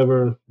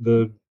 whatever.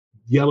 The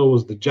yellow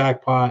was the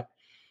jackpot,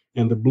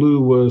 and the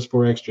blue was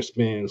for extra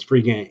spins,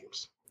 free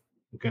games.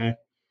 Okay.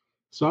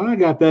 So I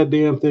got that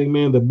damn thing,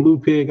 man. The blue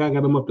pig, I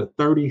got them up to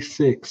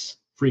 36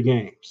 free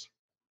games.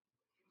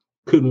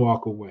 Couldn't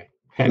walk away.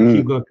 Had to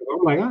keep going.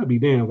 I'm like, I'd be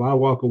damned if I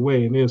walk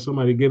away and then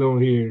somebody get on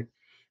here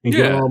and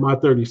get all my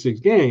 36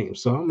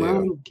 games. So I'm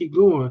gonna keep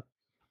going.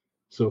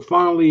 So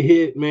finally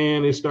hit,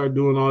 man. They start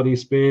doing all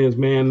these spins,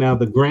 man. Now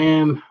the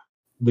grand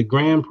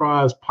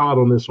prize pot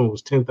on this one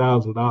was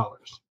 $10,000.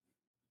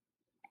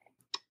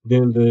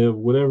 Then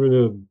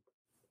the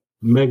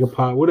mega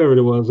pot, whatever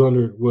it was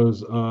under,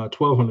 was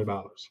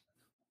 $1,200.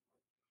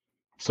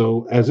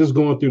 So as it's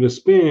going through the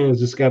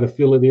spins, it's got to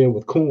fill it in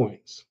with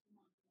coins,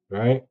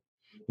 right?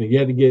 And you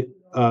had to get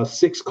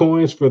 6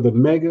 coins for the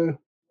mega,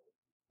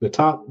 the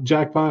top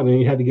jackpot, and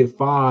you had to get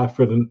 5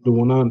 for the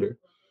one under.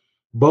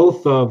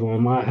 Both of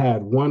them, I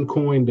had 1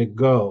 coin to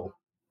go,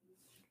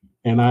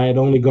 and I had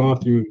only gone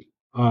through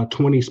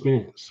 20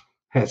 spins.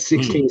 Had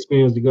 16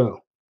 spins to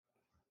go.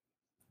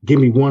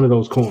 Give me one of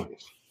those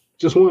coins,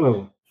 just one of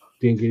them.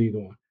 Didn't get either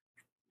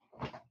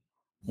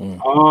one.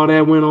 All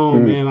that went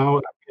on, man. I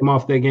came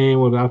off that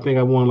game with, I think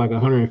I won like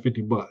 $150.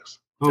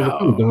 I was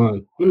like, I'm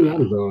done.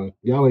 I'm done.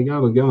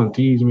 Y'all done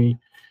tease me.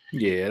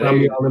 Yeah, Got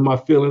me all in my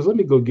feelings. Let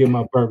me go get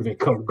my bourbon and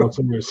go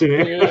somewhere and sit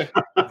there.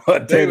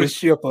 Tear the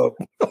ship up.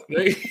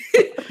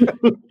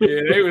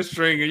 They were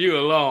stringing you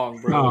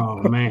along, bro. Oh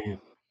man,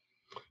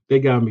 they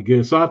got me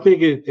good. So I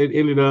think it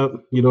ended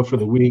up, for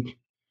the week,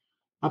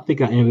 I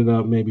think I ended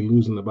up maybe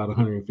losing about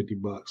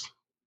 $150.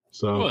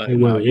 So it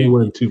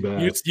wasn't too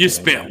bad. You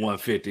spent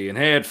 $150 and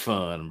had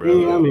fun, bro.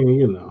 Yeah, I mean,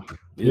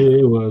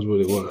 it was what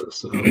it was.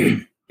 So.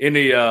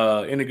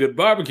 Any good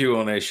barbecue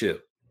on that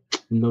ship?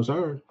 No,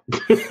 sir.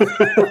 They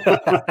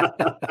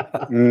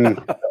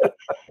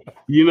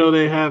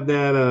have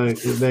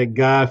that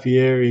Guy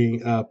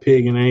Fieri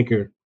pig and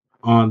anchor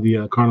on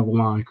the Carnival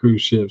Line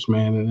cruise ships,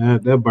 man,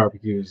 and that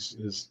barbecue is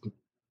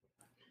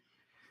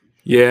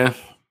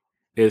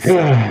it's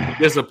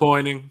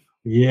disappointing.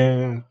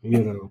 Yeah,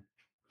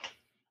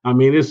 I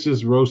mean, it's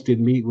just roasted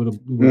meat with a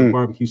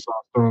barbecue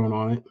sauce thrown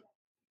on it.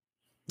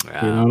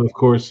 Wow. And of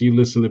course, you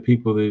listen to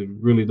people that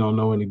really don't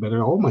know any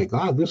better. Oh my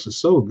God, this is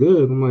so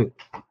good! I'm like,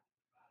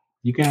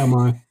 you can have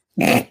mine.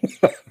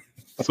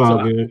 It's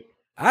all good.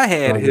 I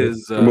had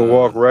his. I'm gonna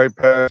walk right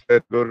past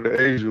that. Go to the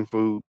Asian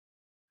food.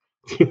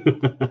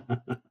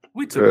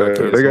 We took our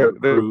kids they on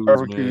got cruise,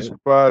 barbecue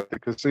spot. The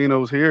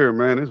casinos here,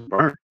 man, it's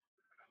burnt.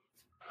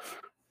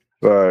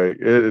 Like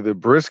the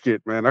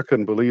brisket, man, I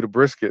couldn't believe the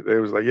brisket. They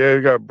was like, "Yeah,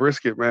 you got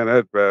brisket, man."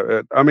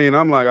 I mean,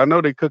 I'm like, I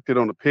know they cooked it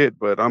on the pit,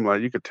 but I'm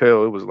like, you could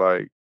tell it was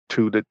like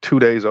 2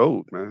 days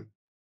old, man.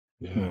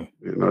 Yeah,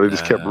 they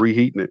just kept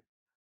reheating it.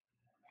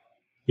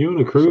 You're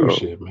on a cruise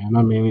ship, man.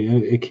 I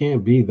mean, it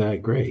can't be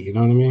that great. You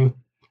know what I mean?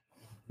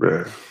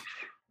 Yeah.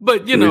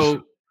 But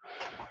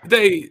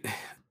they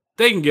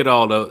can get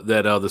all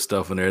that other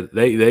stuff in there.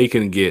 They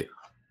can get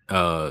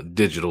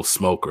digital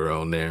smoker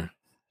on there.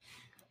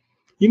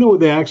 You know what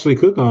they actually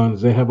cook on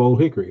is they have old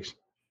hickories.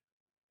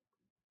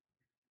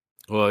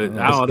 Well, I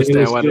don't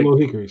understand why old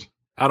hickories.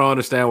 I don't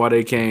understand why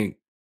they can't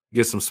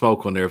get some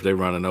smoke on there if they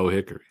run an old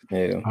hickory.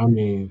 Yeah, I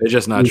mean, they're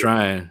just not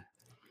trying.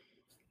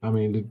 I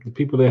mean, the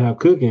people that have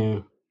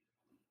cooking,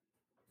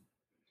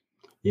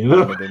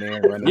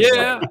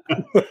 Yeah.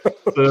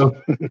 So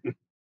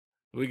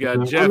We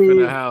got Jeff in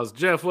the house.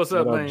 Jeff, what's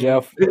up, man?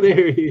 Jeff?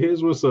 There he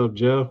is. What's up,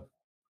 Jeff?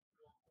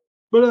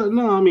 But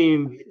no, I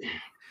mean,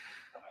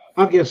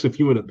 I guess if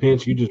you in a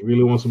pinch, you just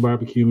really want some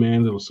barbecue,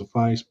 man, it'll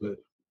suffice. But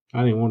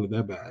I didn't want it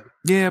that bad.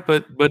 Yeah,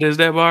 but is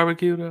that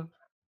barbecue though?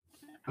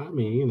 I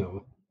mean, you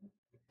know,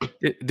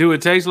 do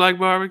it taste like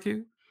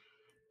barbecue?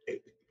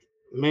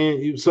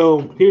 Man,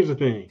 so here's the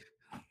thing.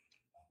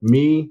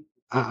 Me,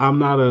 I'm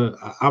not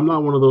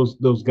one of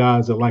those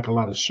guys that like a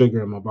lot of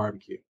sugar in my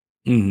barbecue.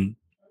 Mm-hmm.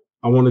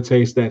 I want to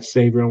taste that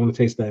savor. I want to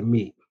taste that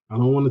meat. I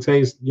don't want to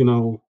taste,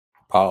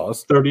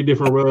 30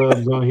 different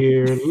rubs on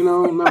here,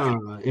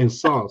 and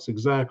sauce.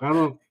 Exactly. I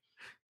don't.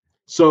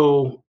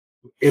 So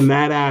in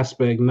that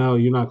aspect, no,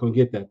 you're not going to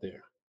get that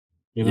there.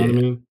 You know what I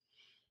mean?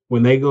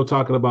 When they go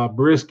talking about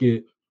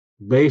brisket,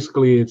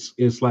 basically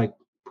it's like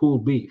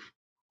pulled beef.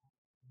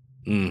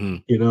 Mm-hmm.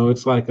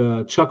 It's like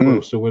a chuck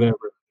roast or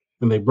whatever,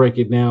 and they break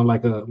it down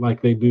like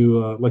you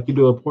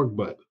do a pork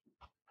butt.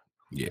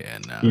 Yeah,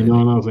 no. And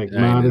I was like,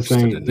 nah, this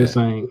ain't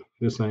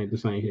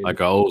hitting. Like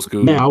an old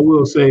school. Now I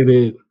will say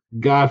that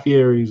Guy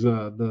Fieri's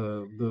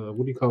the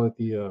what do you call it,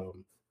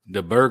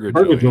 the burger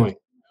joint.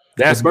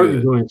 That's the burger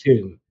good. joint's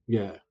hidden.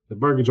 Yeah, the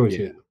burger joint's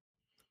hidden.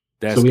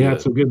 So we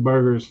had some good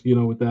burgers,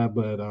 with that.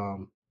 But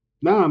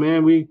nah,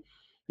 man,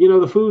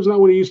 the food's not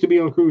what it used to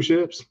be on cruise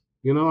ships.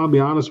 I'll be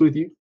honest with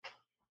you.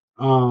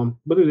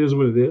 But it is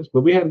what it is.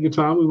 But we had a good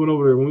time. We went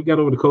over when we got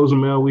over to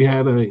Cozumel. We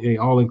had a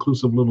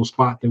all-inclusive little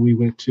spot that we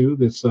went to.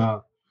 That's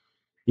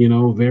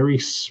very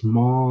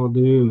small,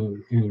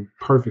 dude, and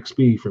perfect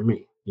speed for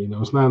me.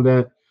 It's not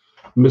that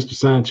Mr.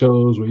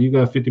 Sancho's where you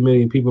got 50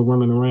 million people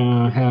running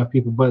around, half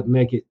people butt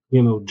naked,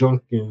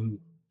 drunk, and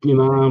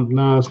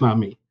no, it's not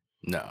me.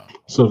 No.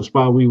 So the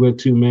spot we went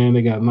to, man,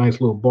 they got a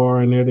nice little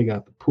bar in there. They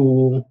got the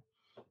pool.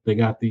 They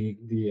got the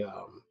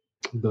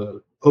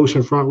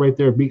ocean front right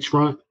there,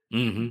 beachfront.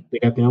 Mm-hmm. They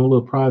got their own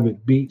little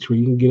private beach where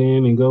you can get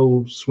in and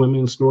go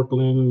swimming,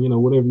 snorkeling,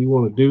 whatever you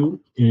want to do.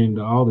 And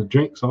all the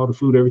drinks, all the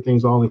food,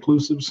 everything's all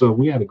inclusive. So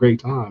we had a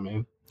great time,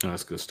 man. Oh,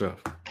 that's good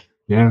stuff.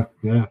 Yeah.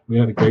 We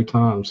had a great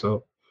time.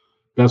 So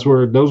those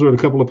were a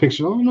couple of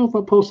pictures. I don't know if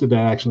I posted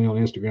that actually on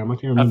Instagram. I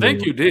can't remember. I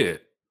think you did.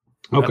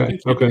 Okay.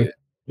 Did.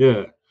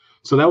 Yeah.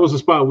 So that was the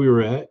spot we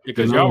were at.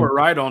 Because y'all were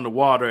right on the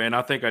water, and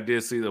I think I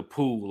did see the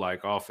pool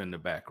like off in the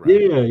background.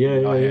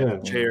 Yeah.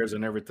 Chairs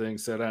and everything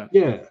set out.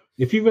 Yeah.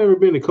 If you've ever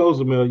been to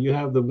Cozumel, you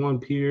have the one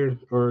pier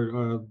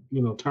or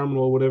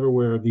terminal or whatever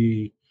where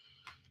the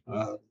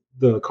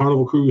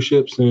Carnival cruise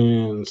ships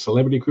and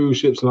Celebrity cruise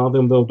ships and all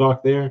them, they'll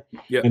dock there.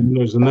 Yep. And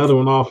there's another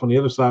one off on the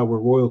other side where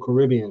Royal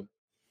Caribbean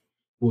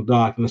will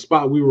dock. And the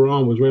spot we were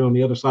on was right on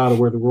the other side of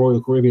where the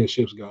Royal Caribbean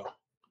ships go.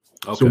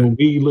 Okay. So when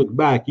we look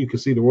back, you can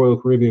see the Royal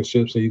Caribbean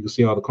ships, and you can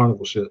see all the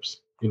Carnival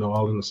ships,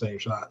 all in the same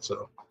shot.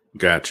 So,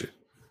 gotcha.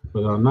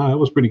 But it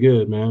was pretty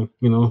good, man.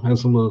 Had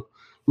some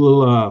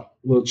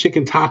little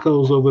chicken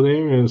tacos over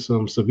there and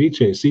some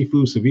ceviche,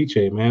 seafood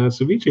ceviche. Man, the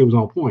ceviche was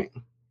on point.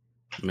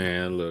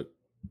 Man, look,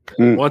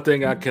 one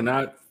thing I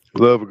cannot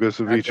love a good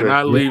ceviche. I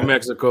cannot leave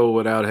Mexico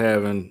without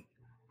having,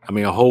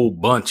 a whole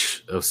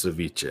bunch of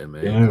ceviche,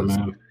 man. Yeah,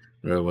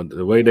 man.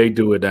 The way they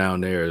do it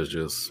down there is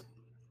just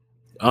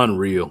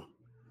unreal.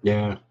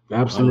 Yeah,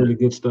 absolutely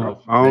good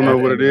stuff. I don't know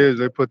what it is.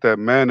 They put that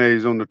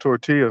mayonnaise on the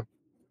tortilla.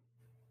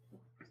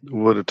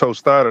 With a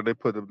tostada, they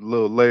put a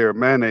little layer of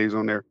mayonnaise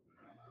on there,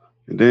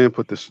 and then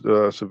put the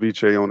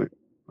ceviche on it.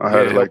 I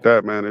had it like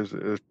that, man.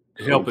 It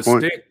help it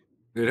stick.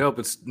 It help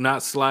it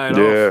not slide off.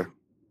 Yeah,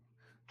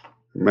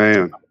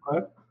 man,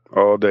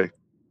 all day.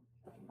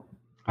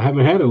 I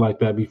haven't had it like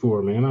that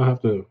before, man. I'll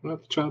have to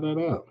try that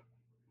out.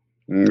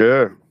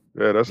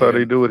 Yeah, that's how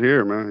they do it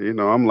here, man.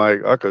 I'm like,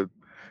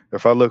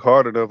 if I look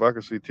hard enough, I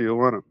can see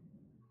Tijuana.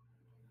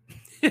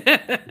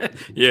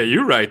 Yeah,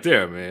 you're right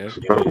there, man.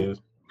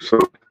 So,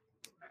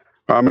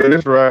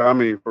 it's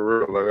right. For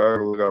real, like I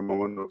can look out my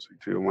window and see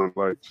Tijuana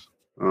lights.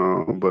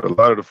 But a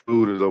lot of the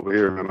food is over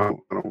here, and I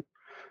don't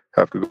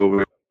have to go over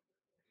there.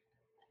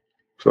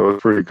 So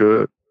it's pretty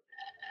good.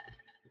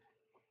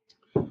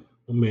 Oh,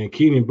 man,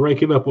 Keenan,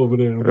 break it up over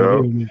there.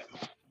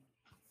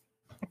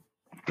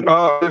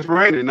 It's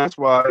raining, that's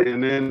why.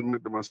 And then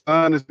my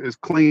son is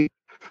clean.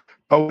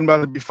 I wasn't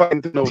about to be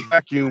fighting to no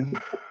vacuum,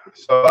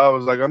 so I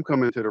was like, I'm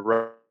coming to the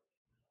right.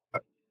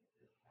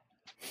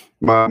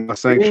 My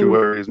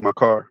sanctuary is my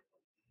car.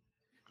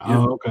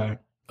 Oh, okay.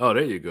 Oh,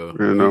 there you go.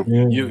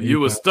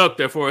 You was stuck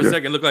there for a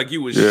second. Looked like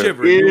you was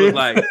shivering. You was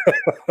like,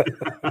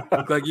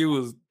 looked like you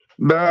was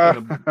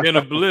in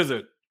a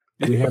blizzard.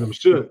 We had him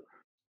shook.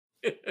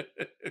 Yeah,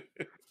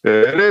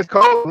 it is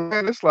cold,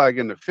 man. It's like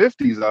in the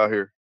 50s out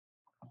here.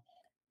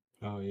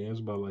 Oh yeah, it's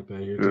about like that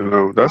here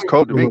too. That's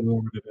cold to me.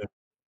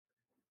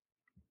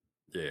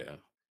 Yeah.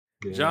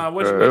 John,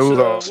 what's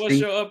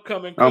your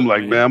upcoming? I'm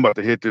like, man, I'm about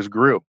to hit this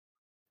grill.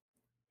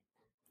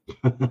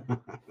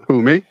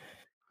 Who, me?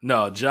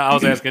 No, John. I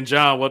was asking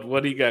John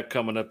what he got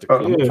coming up to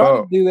cook. I'm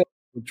trying to do that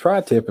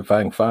tri-tip if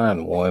I can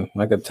find one.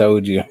 Like I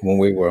told you when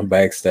we were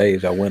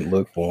backstage, I went and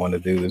looked for one to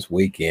do this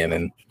weekend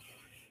and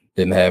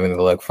didn't have any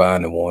luck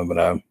finding one, but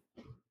I'll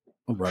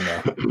run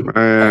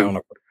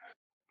out.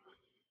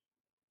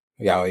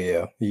 Oh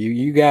yeah,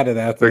 you got it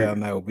out there. I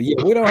know, but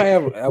yeah, we don't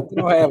have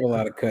a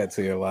lot of cuts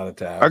here. A lot of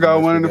times. I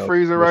got one in the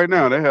freezer right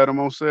now. They had them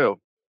on sale.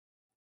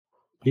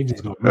 He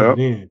just gonna rub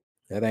it in.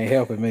 That ain't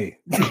helping me.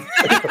 Tell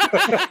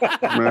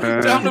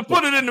him to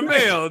put it in the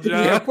mail,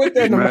 John. Yeah, put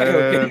that in the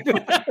mail.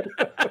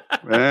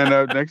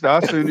 Man, next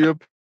I'll send you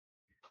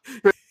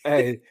a.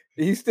 Hey,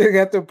 he still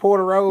got the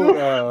Porter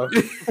Road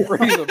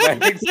freezer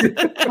bags.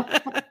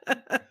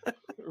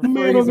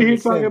 Man over here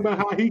talking about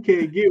how he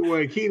can't get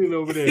one. Keenan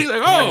over there. He's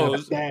like, oh,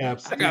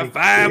 I got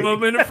 5 of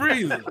them in the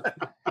freezer.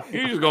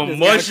 He's just gonna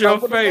mush your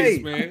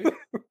face, man.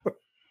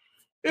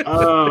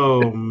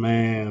 Oh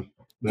man.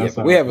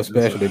 We have a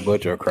specialty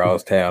butcher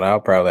across town.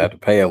 I'll probably have to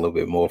pay a little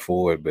bit more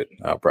for it, but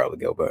I'll probably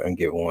go back and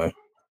get one.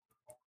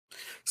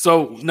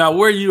 So now,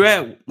 where you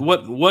at?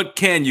 What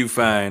can you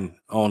find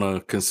on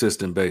a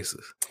consistent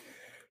basis?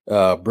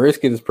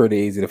 Brisket is pretty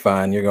easy to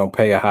find. You're gonna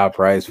pay a high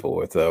price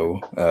for it,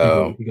 though.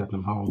 You got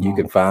them home. You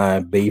can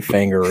find beef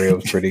finger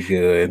ribs pretty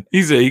good.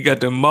 He said he got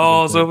them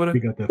malls over there.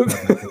 You got that.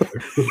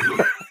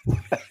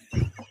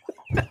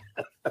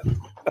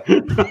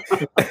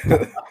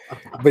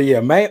 But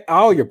yeah, man,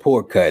 all your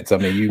pork cuts. I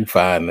mean, you can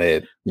find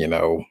that.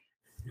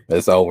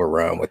 It's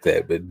overrun with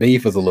that. But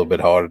beef is a little bit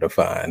harder to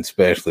find,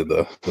 especially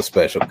the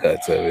special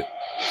cuts of it.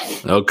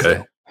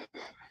 Okay.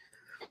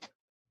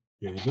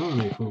 Yeah,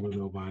 John ain't fooling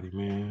nobody,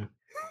 man.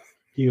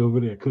 He over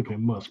there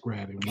cooking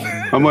muskrat.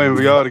 I'm waiting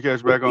for y'all to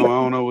catch back on. I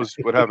don't know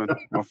what happened.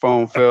 My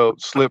phone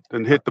slipped,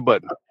 and hit the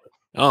button.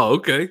 Oh,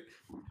 okay.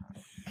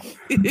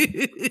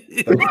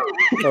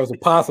 There was a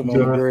possum on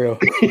the grill.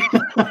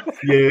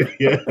 Yeah.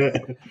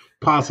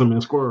 Possum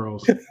and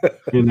squirrels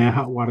in that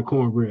hot water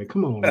cornbread.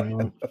 Come on,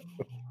 man.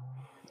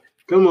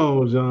 Come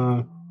on,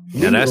 John.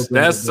 Yeah,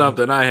 that's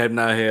something I have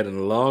not had in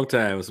a long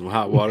time. Some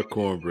hot water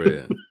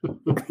cornbread.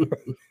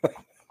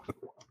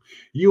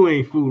 You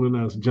ain't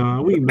fooling us,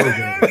 John. We know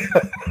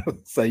that.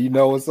 So you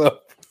know what's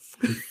up.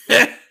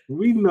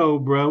 We know,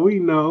 bro. We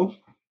know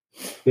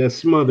that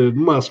smothered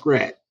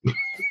muskrat.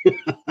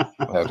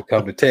 I'll have to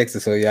come to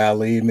Texas, so y'all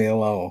leave me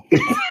alone.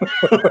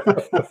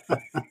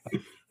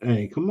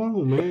 Hey, come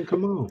on, man.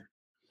 Come on.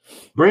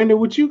 Brandon,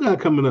 what you got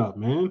coming up,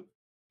 man?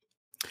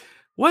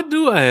 What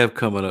do I have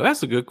coming up?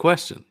 That's a good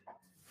question.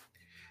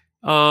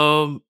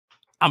 My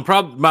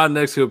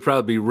next will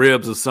probably be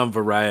ribs of some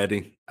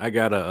variety. I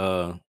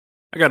gotta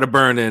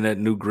burn in that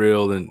new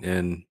grill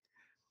and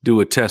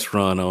do a test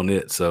run on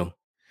it. So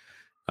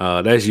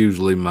that's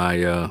usually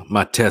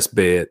my test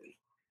bed,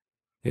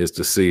 is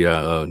to see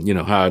how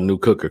a new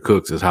cooker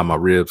cooks is how my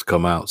ribs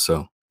come out.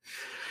 So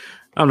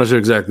I'm not sure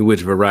exactly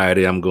which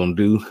variety I'm gonna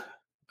do.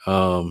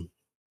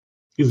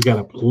 He's got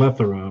a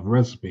plethora of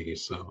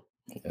recipes. So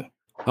yeah.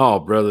 Oh,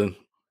 brother,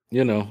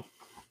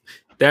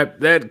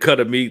 that cut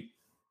of meat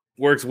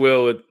works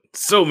well with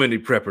so many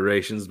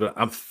preparations, but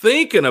I'm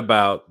thinking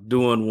about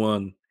doing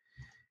one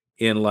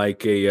in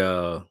like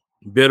a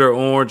bitter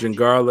orange and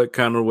garlic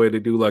kind of way they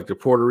do like the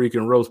Puerto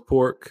Rican roast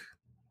pork.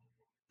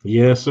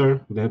 Yes,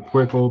 sir. That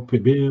puerco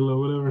pibil or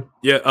whatever.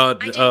 Yeah,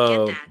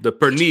 the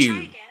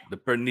pernil. The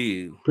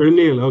pernil.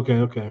 Pernil.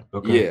 Okay.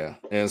 Yeah,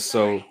 and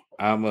so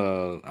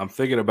I'm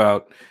thinking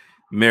about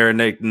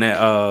marinating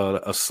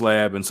a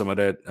slab in some of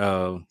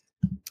that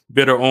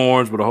bitter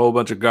orange with a whole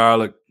bunch of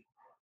garlic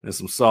and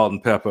some salt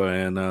and pepper,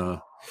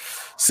 and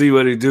see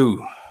what he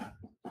do.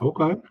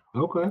 Okay.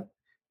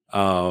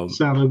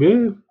 Sounding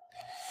good.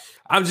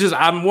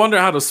 I'm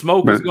wondering how the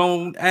smoke is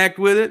going to act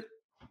with it.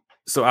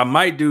 So I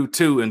might do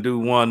two and do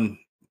one,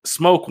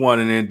 smoke one,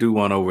 and then do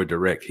one over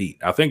direct heat.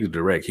 I think the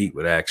direct heat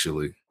would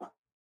actually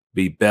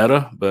be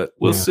better, but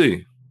we'll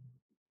see.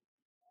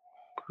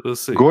 We'll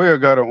see. Goya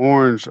got an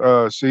orange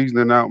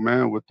seasoning out,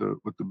 man, with the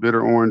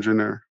bitter orange in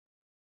there.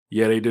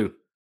 Yeah, they do.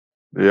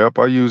 Yep,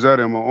 I use that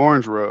in my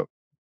orange rub.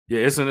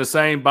 Yeah, it's in the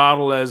same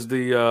bottle as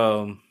the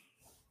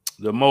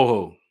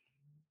Mojo.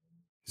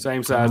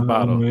 Same size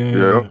bottle.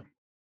 Yeah.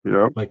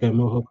 Yep. Like that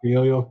Mojo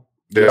Criollo.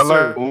 Yeah, Yes, I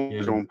like sir.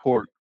 orange on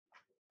pork.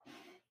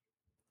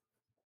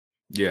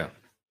 Yeah.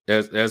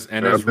 That's I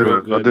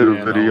real good. I did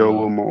a video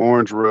with my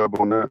orange rub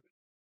on that.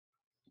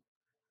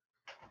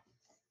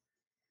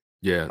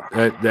 Yeah,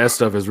 that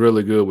stuff is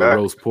really good with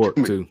roast pork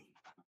too.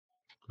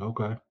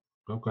 Okay.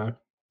 I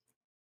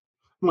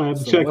might have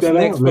to So check what's that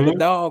next out, for man. the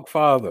dog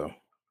father?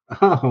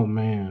 Oh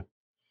man.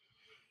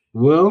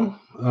 Well,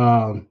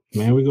 man,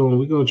 we're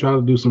gonna try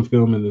to do some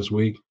filming this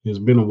week. It's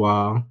been a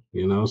while,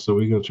 so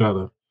we're gonna try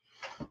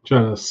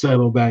to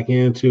settle back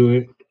into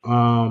it.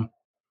 I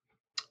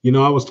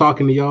was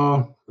talking to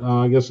y'all,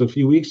 I guess a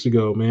few weeks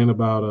ago, man,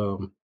 about a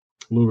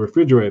little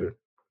refrigerator.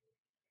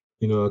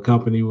 A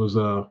company was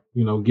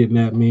getting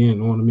at me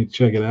and wanted me to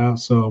check it out.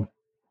 So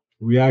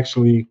we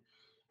actually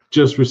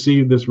just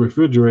received this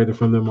refrigerator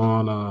from them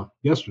on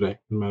yesterday,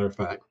 as a matter of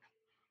fact.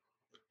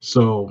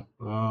 So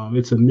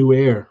it's a New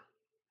Air.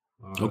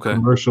 Okay.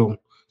 Commercial.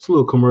 It's a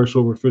little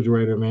commercial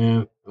refrigerator,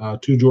 man.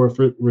 2-drawer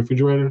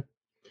refrigerator.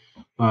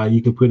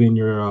 You can put in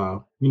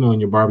your, in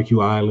your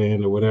barbecue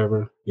island or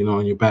whatever,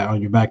 on your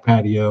back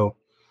patio.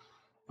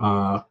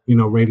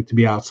 Ready to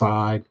be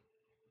outside.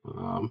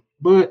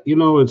 but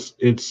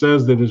it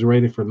says that it's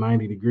rated for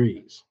 90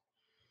 degrees.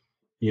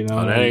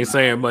 Oh, that ain't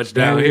saying much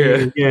that down here.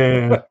 ain't-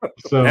 yeah.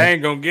 So I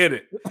ain't gonna get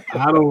it.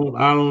 I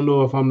don't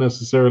know if I'm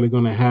necessarily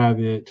going to have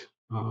it,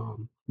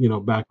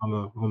 back on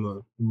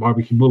the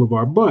barbecue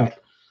boulevard, but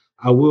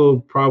I will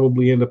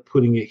probably end up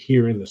putting it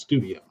here in the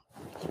studio.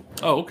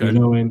 Oh, okay.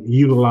 And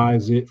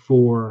utilize it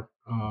for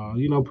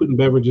putting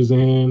beverages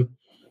in,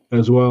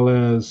 as well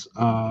as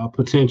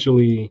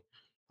potentially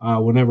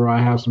whenever I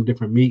have some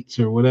different meats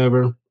or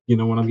whatever. When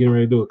I'm getting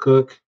ready to do a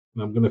cook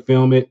and I'm going to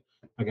film it,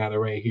 I got it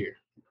right here.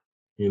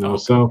 Okay.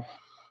 So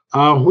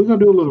we're gonna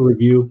do a little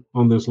review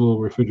on this little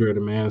refrigerator,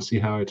 man, and see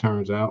how it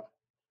turns out.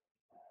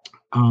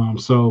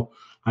 So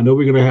I know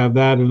we're gonna have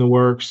that in the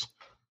works.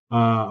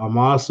 I'm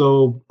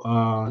also,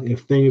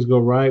 if things go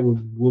right,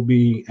 we'll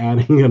be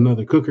adding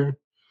another cooker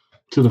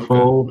to the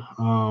fold,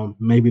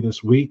 maybe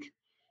this week,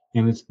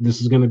 and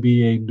this is going to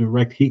be a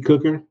direct heat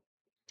cooker.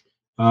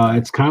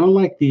 It's kind of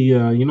like the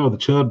the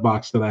Chud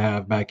box that I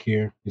have back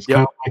here. It's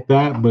kind of like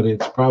that, but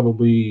it's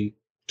probably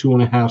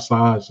 2.5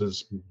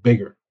 sizes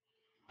bigger.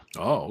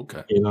 Oh,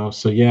 okay.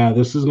 So yeah,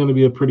 this is going to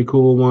be a pretty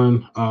cool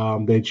one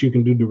that you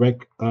can do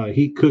direct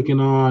heat cooking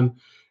on,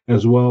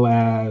 as well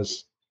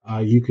as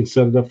you can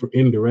set it up for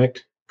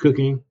indirect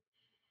cooking,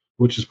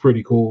 which is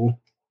pretty cool.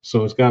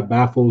 So it's got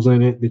baffles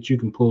in it that you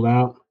can pull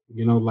out,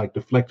 like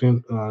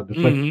deflecting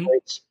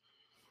plates.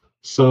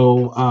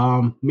 So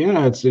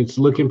yeah, it's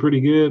looking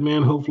pretty good,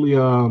 man. Hopefully,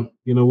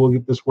 we'll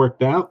get this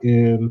worked out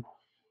and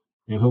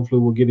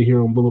hopefully we'll get it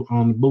here on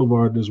the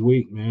boulevard this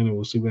week, man, and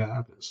we'll see what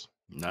happens.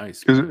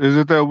 Nice. Is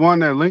it that one,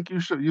 that link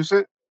you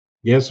sent?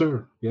 Yes,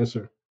 sir. Yes,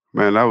 sir.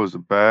 Man, that was a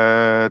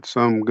bad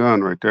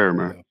gun right there,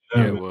 man.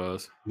 Yeah, it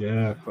was.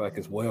 Yeah, like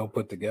it's well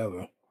put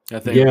together.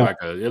 That thing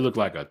looked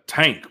like a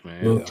tank,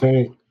 man. Little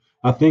tank.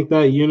 I think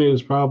that unit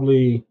is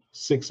probably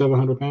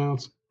 600-700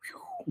 pounds.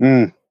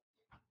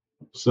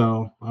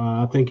 So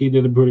I think he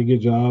did a pretty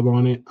good job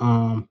on it.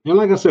 And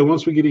like I said,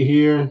 once we get it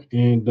here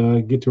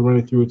and get to run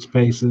it through its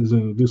paces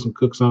and do some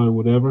cooks on it or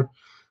whatever,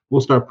 we'll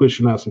start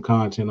pushing out some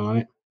content on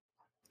it.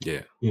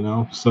 Yeah.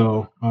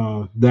 So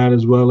that,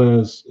 as well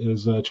as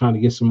trying to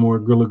get some more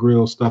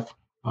grill stuff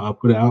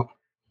put out.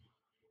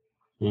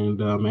 And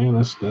man,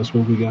 that's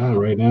what we got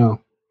right now.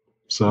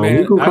 So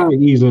we're gonna kind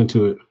of ease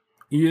into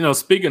it.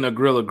 Speaking of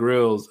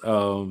grills,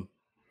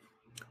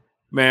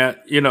 man,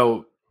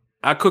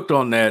 I cooked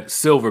on that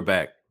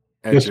Silverback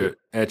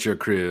at your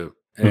crib,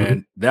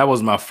 and that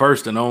was my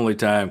first and only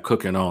time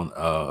cooking on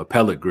a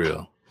pellet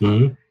grill.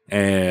 Mm-hmm.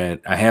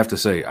 And I have to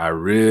say, I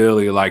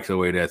really like the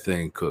way that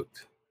thing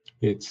cooked.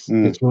 It's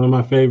one of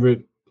my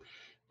favorite.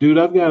 Dude,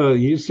 I got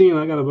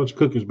a bunch of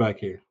cookers back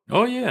here.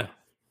 Oh yeah,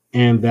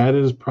 and that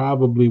is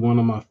probably one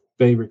of my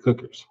favorite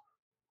cookers.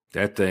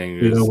 That thing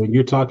is, when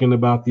you're talking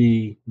about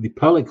the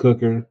pellet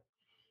cooker,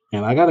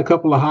 and I got a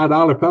couple of $high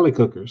pellet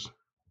cookers.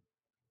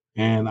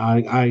 And I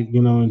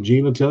and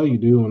Gina tell you,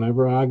 dude,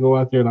 whenever I go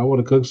out there and I want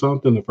to cook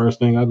something, the first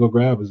thing I go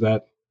grab is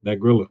that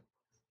griller.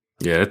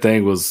 Yeah, that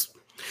thing was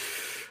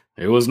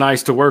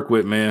nice to work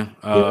with, man.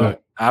 I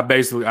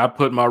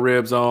put my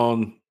ribs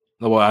on.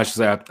 Well, I should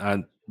say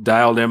I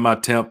dialed in my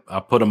temp. I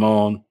put them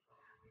on,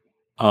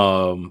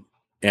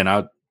 and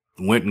I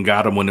went and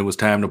got them when it was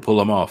time to pull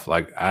them off.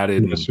 Like I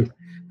didn't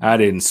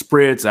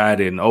spritz. I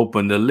didn't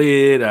open the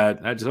lid.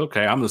 I just I'm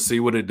gonna see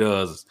what it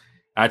does.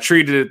 I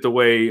treated it the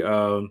way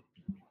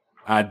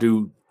I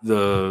do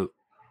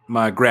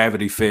my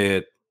gravity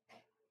fed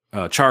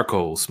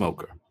charcoal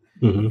smoker,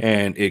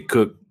 and it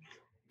cooked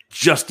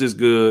just as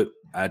good.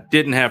 I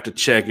didn't have to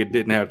check it.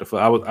 Didn't have to.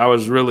 I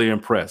was really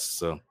impressed.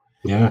 So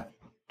yeah,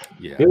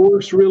 it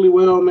works really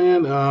well,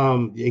 man.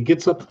 It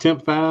gets up to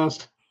temp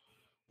fast.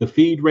 The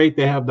feed rate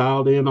they have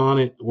dialed in on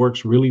it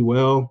works really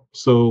well.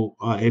 So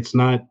it's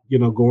not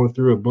going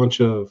through a bunch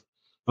of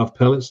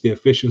pellets. The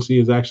efficiency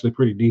is actually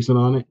pretty decent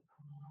on it.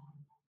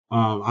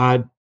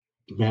 I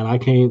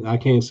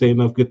can't say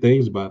enough good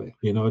things about it.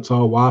 It's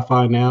all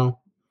Wi-Fi now.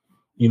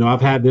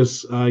 I've had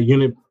this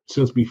unit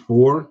since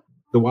before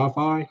the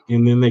Wi-Fi,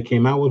 and then they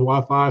came out with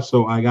Wi-Fi,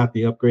 so I got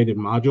the upgraded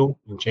module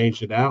and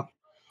changed it out.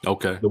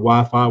 Okay. The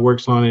Wi-Fi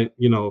works on it,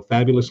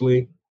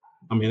 fabulously.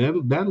 I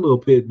mean, that little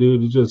pit,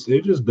 dude, it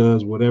just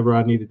does whatever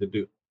I need it to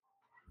do.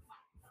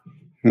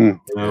 And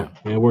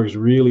it works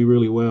really,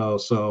 really well.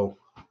 So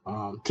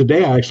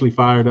today I actually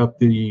fired up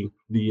the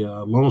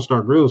Lone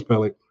Star Grills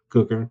pellet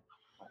cooker.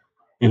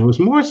 And it was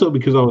more so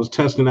because I was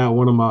testing out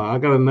I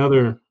got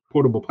another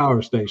portable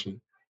power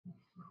station.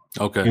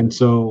 Okay. And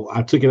so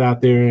I took it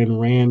out there and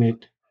ran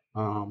it,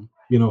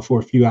 for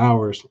a few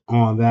hours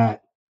on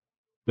that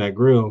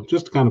grill,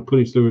 just to kind of put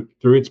it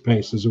through its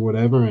paces or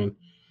whatever. And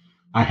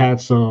I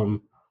had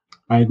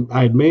I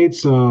had made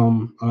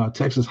some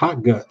Texas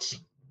hot guts,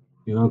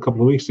 a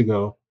couple of weeks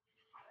ago.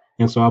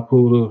 And so I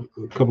pulled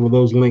a couple of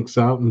those links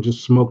out and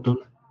just smoked them,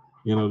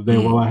 today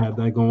while I had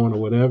that going or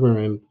whatever.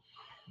 And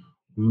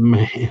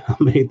man, I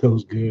made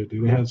those good,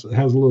 dude. It has a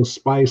little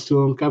spice to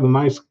them, kind of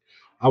nice.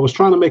 I was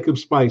trying to make them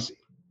spicy.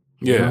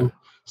 Yeah.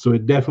 So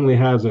it definitely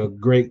has a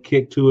great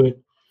kick to it.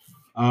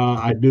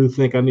 I do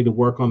think I need to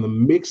work on the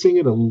mixing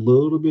it a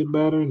little bit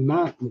better.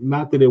 Not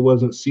that it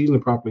wasn't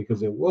seasoned properly,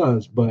 because it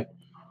was, but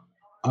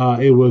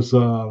it was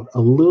a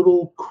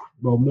little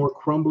more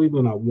crumbly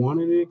than I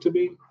wanted it to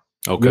be.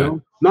 Okay. You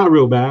know, not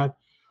real bad.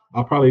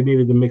 I probably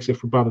needed to mix it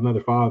for about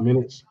another 5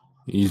 minutes.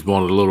 You just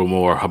want it a little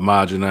more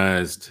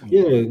homogenized.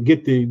 Yeah,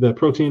 get the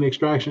protein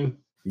extraction.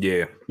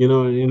 Yeah. You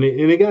know, and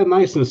it got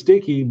nice and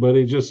sticky, but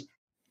it just,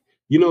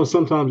 you know,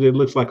 sometimes it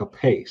looks like a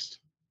paste.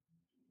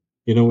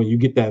 You know, when you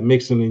get that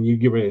mixing and you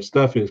get ready to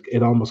stuff it,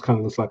 it almost kind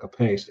of looks like a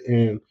paste.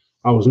 And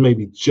I was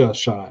maybe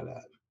just shy of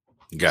that.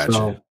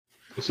 Gotcha.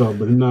 So,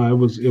 but no, it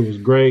was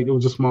great. It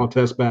was a small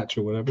test batch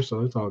or whatever,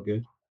 so it's all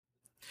good.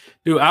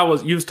 Dude,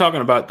 you was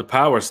talking about the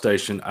power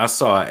station. I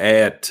saw an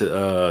ad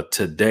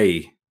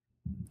today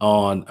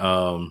on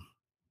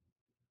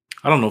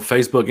I don't know,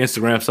 Facebook,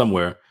 Instagram,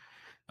 somewhere.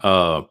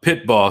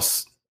 Pit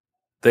Boss,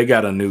 they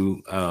got a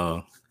new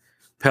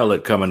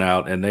pellet coming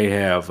out, and they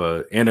have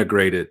an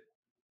integrated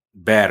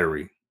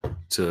battery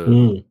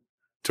to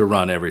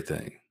run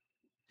everything.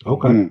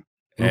 Okay.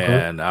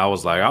 And I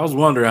was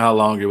wondering how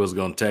long it was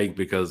going to take,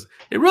 because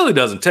it really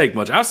doesn't take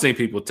much. I've seen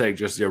people take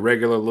just your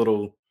regular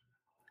little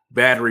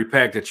battery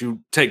pack that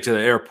you take to the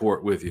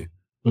airport with you.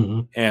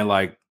 And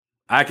like,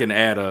 I can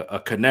add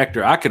a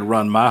connector. I could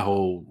run my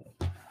whole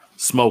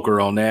smoker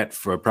on that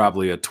for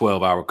probably a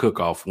 12-hour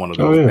cook-off, one of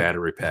those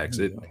battery packs.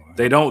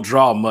 They don't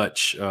draw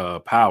much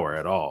power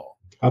at all.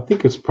 I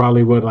think it's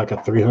probably like a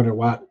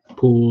 300-watt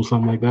pool,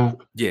 something like that.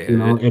 Yeah. You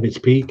know, at its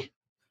peak.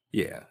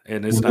 Yeah.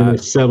 And then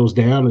it settles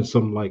down at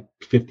something like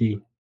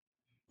 50,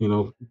 you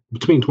know,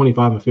 between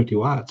 25 and 50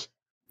 watts.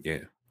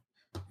 Yeah.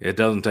 It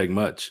doesn't take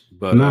much.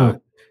 But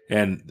no.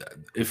 And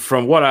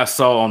from what I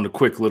saw on the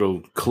quick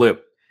little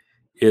clip,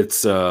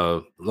 it's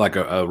like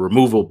a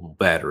removable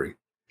battery.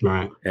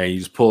 Right. And you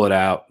just pull it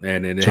out,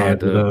 and then it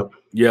had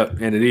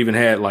and it even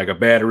had like a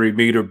battery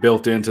meter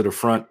built into the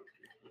front.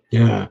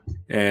 Yeah.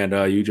 And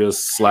you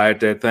just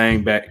slide that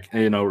thing back,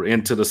 you know,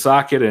 into the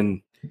socket,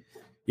 and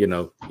you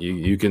know,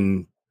 you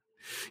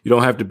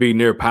don't have to be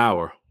near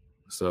power.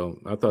 So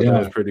I thought that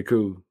was pretty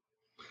cool.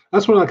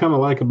 That's what I kind of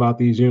like about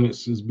these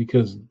units, is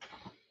because,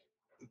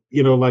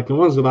 you know, like the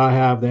ones that I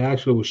have, they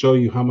actually will show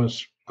you how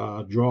much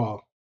draw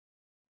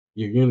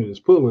your unit is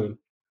pulling,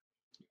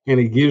 and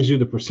it gives you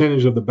the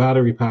percentage of the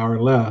battery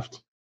power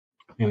left,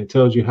 and it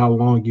tells you how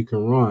long you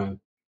can run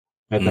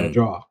at that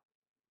draw.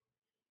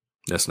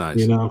 That's nice.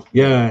 You know,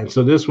 yeah. And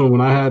so this one,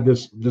 when I had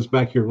this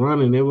back here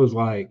running, it was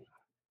like,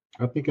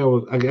 I think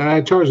I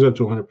had charged it up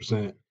to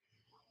 100%,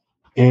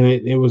 and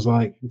it was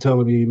like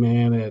telling me,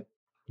 man, that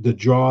the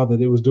draw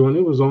that it was doing,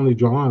 it was only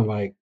drawing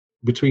like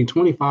between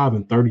 25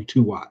 and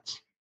 32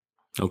 watts.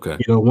 Okay.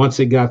 You know, once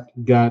it got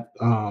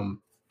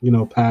you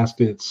know,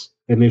 past its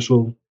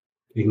initial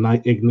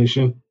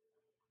ignition.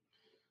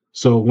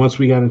 So once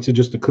we got into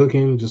just the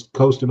cooking, just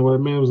coasting or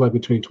whatever, man, it was like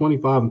between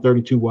 25 and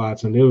 32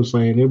 watts. And they were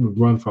saying it would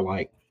run for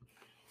like,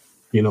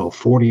 you know,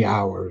 40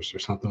 hours or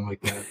something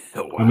like that.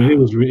 Wow. I mean, it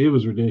was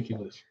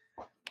ridiculous.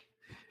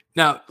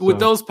 Now, with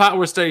those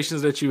power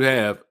stations that you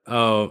have,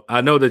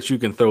 I know that you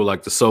can throw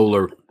like the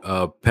solar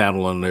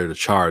panel on there to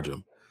charge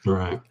them.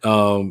 Right.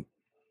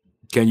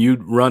 Can you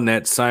run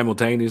that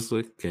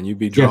simultaneously? Can you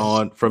be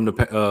drawn from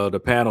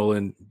the panel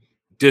and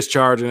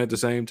discharging at the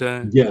same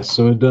time? Yes.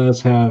 So it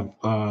does have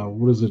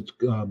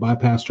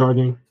bypass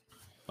charging.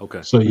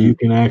 Okay. So you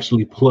can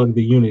actually plug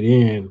the unit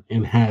in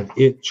and have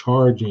it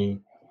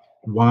charging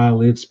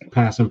while it's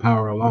passing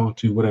power along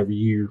to whatever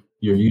you're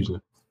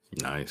using.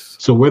 Nice.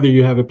 So whether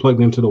you have it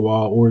plugged into the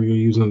wall or you're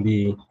using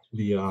the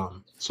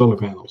solar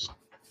panels.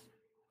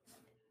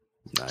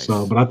 Nice.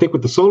 So, but I think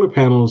with the solar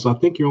panels, I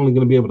think you're only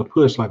going to be able to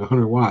push like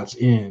 100 watts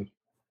in,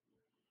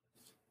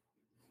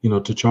 you know,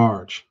 to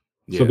charge.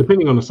 Yeah. So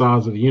depending on the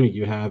size of the unit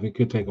you have, it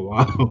could take a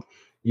while.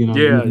 You know.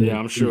 Yeah,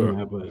 I'm sure.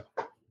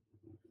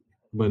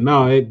 But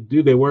no,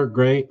 they work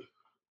great.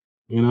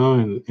 You know,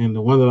 and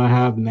the one that I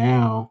have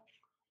now,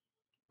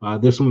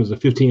 this one is a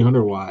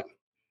 1500 watt.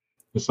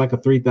 It's like a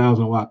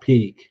 3000 watt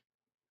peak.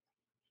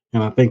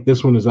 And I think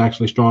this one is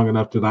actually strong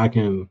enough that I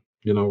can,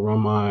 you know,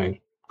 run my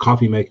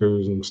coffee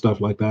makers and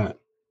stuff like that.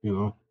 You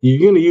know, you're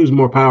going to use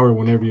more power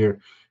whenever you're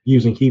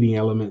using heating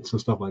elements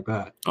and stuff like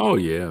that. Oh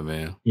yeah,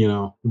 man. You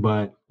know,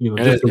 but you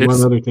know, just to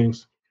run other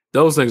things.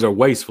 Those things are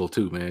wasteful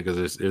too, man,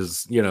 because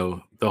it's you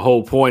know, the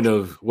whole point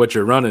of what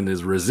you're running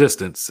is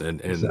resistance,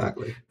 and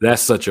exactly.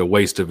 That's such a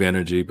waste of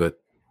energy. But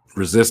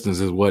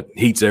resistance is what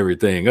heats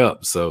everything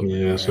up. So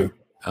yeah,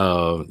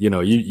 you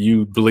know,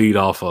 you bleed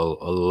off a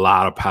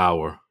lot of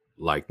power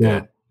like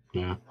that.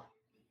 Yeah.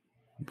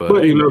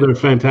 But you know, they're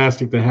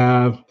fantastic to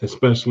have,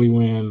 especially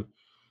when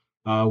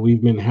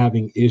we've been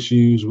having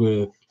issues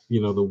with,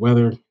 you know, the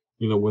weather,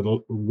 you know, with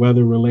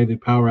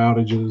weather-related power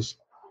outages.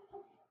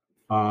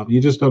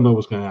 You just don't know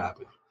what's going to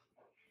happen.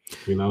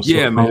 You know, so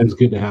it's always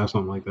good to have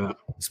something like that.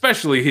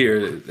 Especially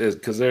here,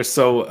 because they're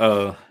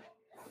so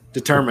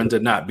determined to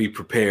not be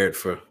prepared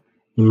for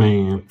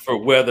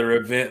weather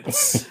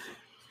events.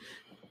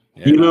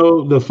 You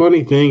know, the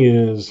funny thing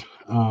is,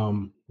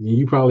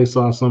 you probably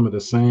saw some of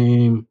the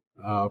same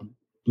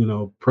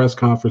press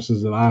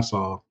conferences that I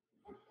saw.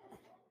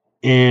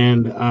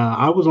 And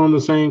I was on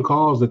the same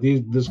calls that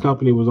this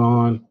company was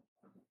on,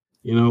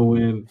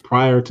 when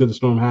prior to the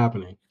storm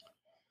happening.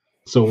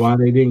 So why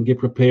they didn't get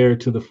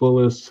prepared to the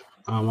fullest,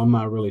 I'm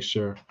not really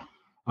sure.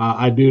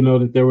 I do know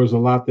that there was a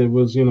lot that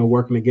was,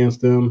 working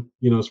against them,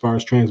 as far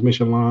as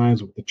transmission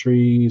lines with the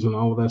trees and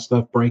all of that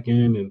stuff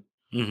breaking. And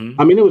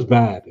I mean, it was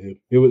bad.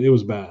 It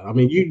was bad. I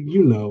mean,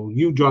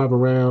 you drive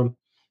around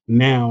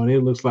now and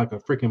it looks like a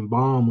freaking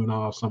bomb went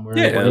off somewhere.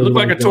 Yeah, it looked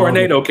like a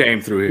tornado came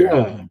through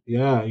here.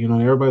 Yeah.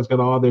 Everybody's got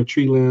all their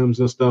tree limbs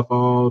and stuff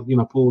all,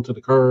 pulled to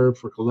the curb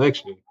for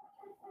collection.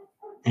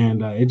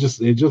 And it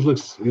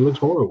looks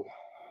horrible.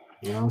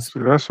 See,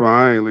 that's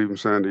why I ain't leaving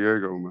San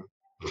Diego, man.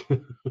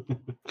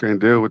 Can't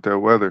deal with that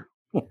weather.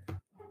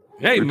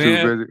 Hey, We're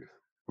man. too busy.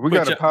 We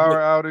got a power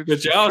outage.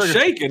 But y'all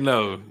shaking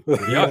though.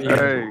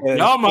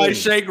 Y'all might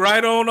shake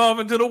right on off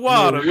into the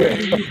water.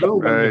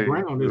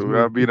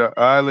 I'll be the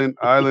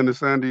island of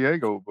San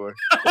Diego, boy.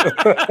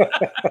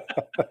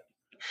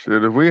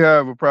 Shit, if we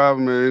have a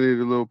problem in any of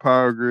the little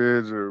power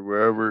grids or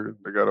wherever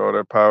they got all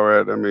that power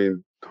at, I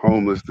mean,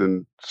 homeless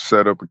then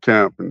set up a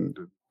camp and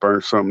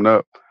burn something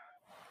up.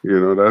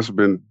 That's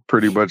been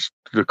pretty much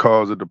the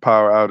cause of the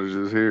power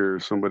outages here.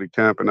 Somebody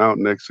camping out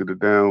next to the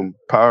damn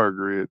power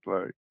grid.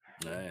 Like,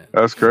 man,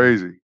 that's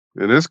crazy.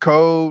 And it's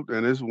cold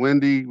and it's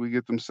windy. We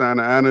get them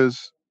Santa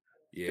Anas.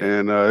 Yeah.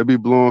 And it be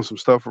blowing some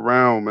stuff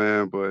around,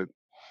 man. But,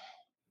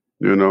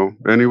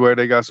 anywhere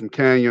they got some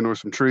canyon or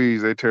some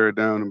trees, they tear it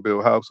down and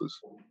build houses.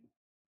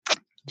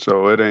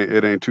 So it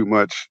ain't too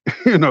much,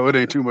 it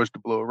ain't too much to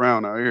blow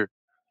around out here.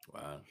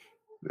 Wow.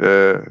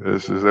 Yeah,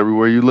 this is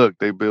everywhere you look,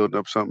 they build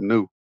up something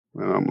new.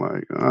 And I'm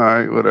like, all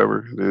right,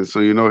 whatever. And so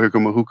here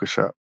come a hookah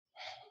shop.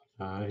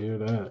 I hear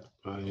that.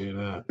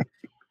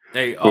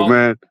 Hey,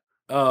 man.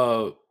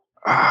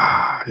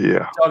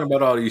 Yeah. Talking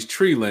about all these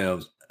tree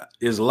limbs,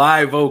 is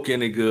live oak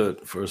any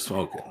good for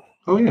smoking?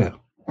 Oh yeah.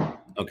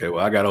 Okay,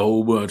 well I got a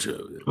whole bunch of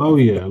it. Oh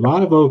yeah,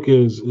 live oak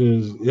is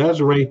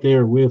that's right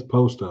there with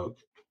post oak.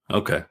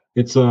 Okay.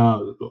 It's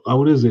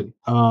what is it?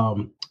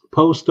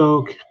 Post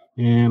oak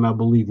and I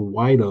believe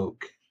white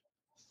oak.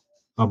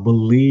 I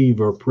believe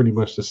are pretty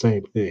much the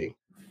same thing.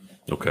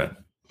 Okay.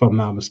 If I'm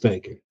not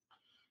mistaken.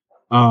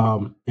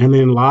 And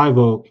then live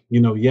oak,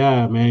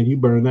 man, you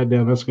burn that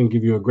down, that's gonna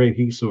give you a great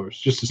heat source,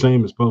 just the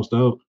same as post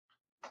oak.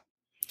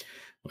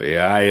 Well,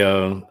 yeah,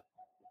 I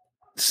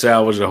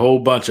salvaged a whole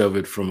bunch of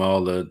it from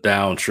all the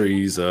down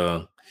trees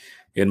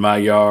in my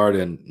yard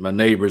and my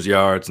neighbors'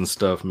 yards and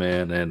stuff,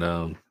 man.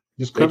 And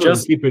just cover it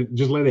and keep it,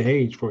 just let it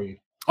age for you.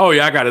 Oh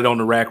yeah, I got it on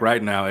the rack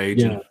right now,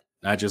 aging. Yeah.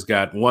 I just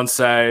got one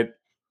side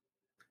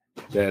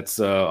that's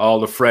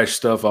all the fresh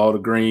stuff, all the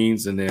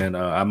greens, and then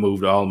I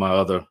moved all my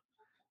other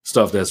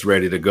stuff that's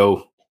ready to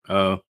go.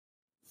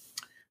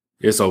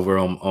 It's over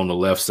on the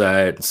left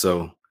side.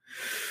 So,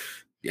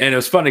 and it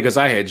was funny because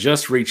I had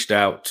just reached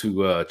out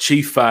to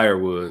Chief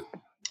Firewood,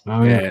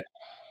 and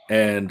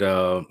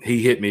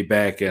he hit me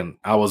back, and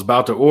I was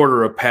about to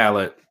order a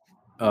pallet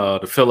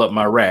to fill up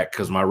my rack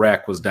because my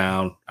rack was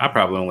down. I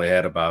probably only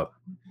had about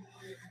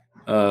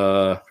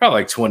probably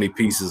like 20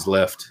 pieces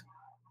left.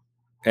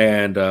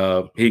 And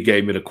he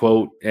gave me the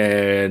quote,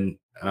 and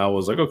I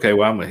was like, okay,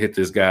 well, I'm going to hit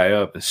this guy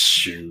up. And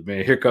shoot,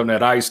 man, here come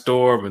that ice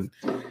storm and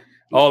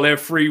all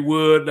that free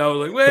wood. And I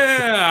was like,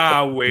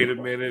 well, wait a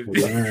minute.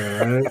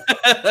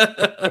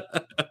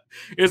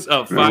 It's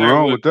a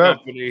firewood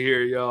company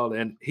here, y'all.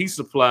 And he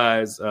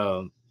supplies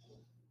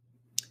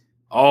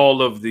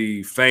all of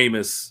the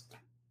famous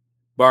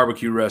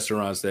barbecue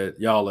restaurants that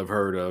y'all have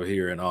heard of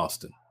here in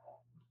Austin.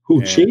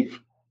 Who, Chief?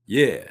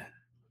 Yeah.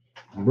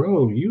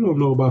 Bro, you don't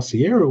know about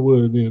Sierra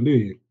Wood then, do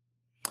you?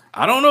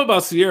 I don't know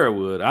about Sierra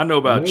Wood. I know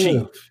about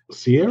Chief.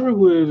 Sierra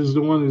Wood is the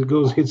one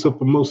that hits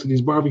up on most of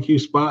these barbecue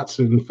spots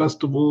and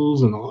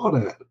festivals and all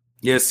that.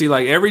 Yeah, see,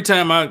 like every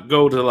time I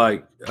go to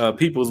like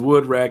People's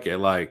Wood Rack at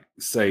like,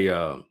 say,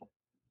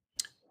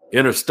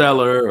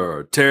 Interstellar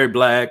or Terry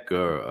Black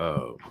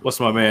or what's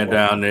my man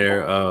down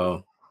there?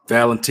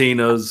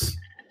 Valentina's.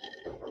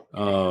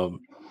 I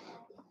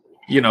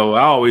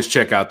always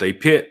check out their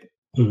pit.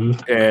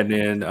 Mm-hmm. And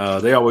then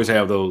they always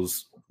have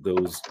those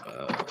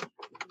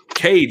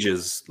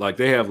cages, like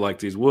they have like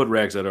these wood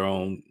racks that are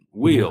on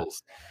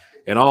wheels,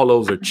 and all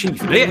those are Chief.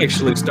 They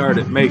actually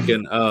started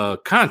making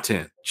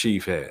content.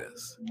 Chief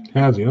has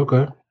he?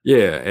 Okay.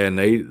 Yeah, and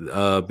they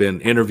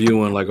been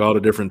interviewing like all the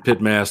different pit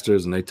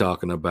masters, and they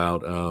talking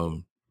about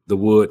the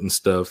wood and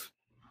stuff.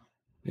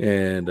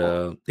 And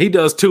he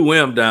does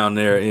 2M down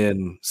there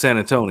in San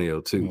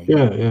Antonio too.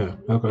 Yeah.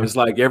 Okay. It's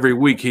like every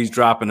week he's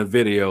dropping a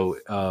video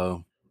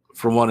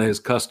from one of his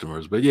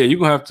customers. But yeah, you're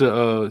gonna have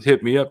to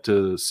hit me up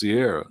to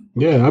Sierra.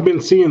 Yeah, I've been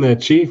seeing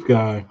that Chief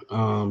guy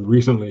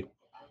recently,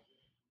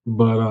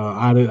 but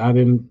I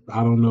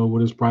don't know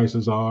what his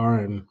prices are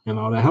and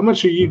all that. How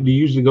much do you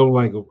usually go,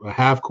 like a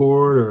half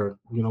cord, or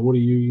what do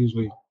you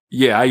usually?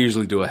 Yeah, I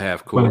usually do a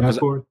half cord. About a half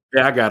cord?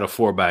 Yeah, I got a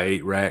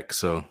 4x8 rack,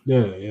 so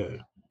yeah.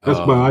 That's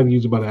about I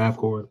use about a half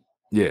cord.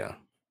 Yeah.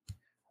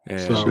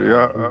 And So,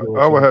 See,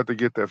 I would have to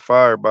get that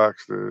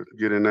firebox to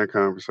get in that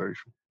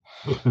conversation.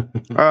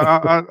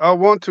 I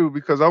want to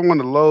because I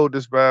want to load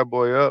this bad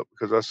boy up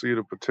because I see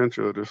the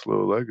potential of this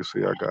little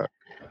legacy I got.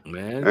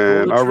 man,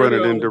 And I run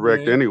it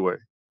indirect anyway.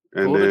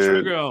 And pull the then,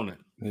 trigger on it.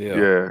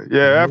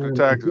 Yeah. After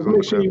taxes, just I'm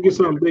make sure you get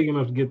something definitely big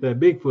enough to get that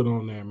Bigfoot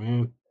on there,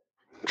 man.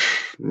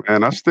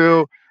 Man, I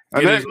still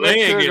Get his leg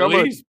at I'm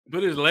least.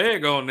 Put his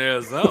leg on there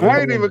or something.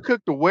 I ain't even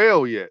cooked the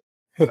whale yet.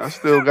 I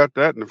still got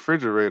that in the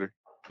refrigerator.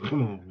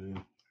 Come on,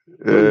 man.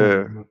 Yeah.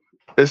 On, man.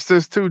 It's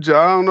just too.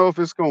 I don't know if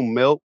it's gonna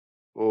melt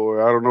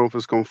or I don't know if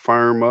it's gonna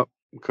firm up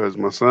because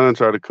my son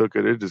tried to cook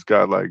it. It just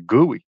got like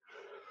gooey.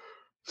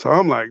 So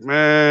I'm like,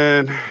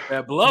 man,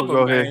 That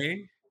blubber,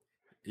 man.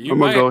 I'm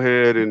gonna go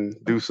ahead and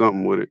do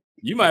something with it.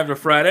 You might have to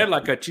fry that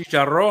like a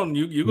chicharron.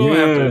 You're gonna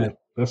have to.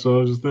 That's what I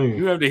was just thinking.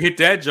 You have to hit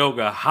that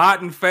joker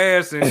hot and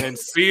fast and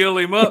seal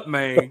him up,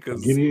 man.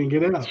 Because get in,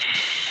 get out.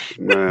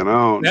 Man, I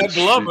don't. That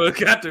blubber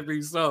got to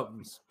be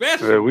something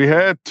special. Yeah, we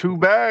had 2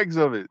 bags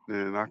of it,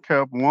 and I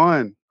kept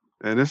one,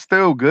 and it's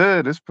still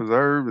good. It's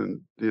preserved, and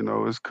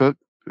it's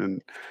cooked,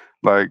 and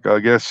like I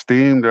guess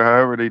steamed or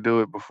however they do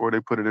it before they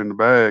put it in the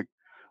bag.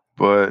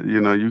 But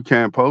you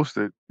can't post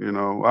it.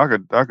 I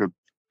could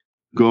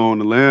go on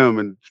the limb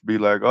and be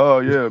like, oh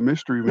yeah,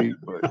 mystery meat,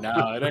 but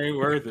no, it ain't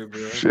worth it,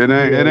 bro. It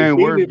ain't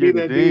worth getting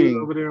that dinged.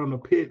 dude over there on the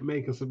pit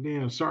making some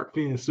damn shark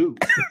fin soup.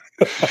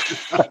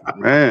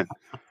 Man,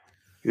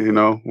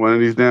 one of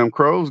these damn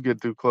crows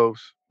get too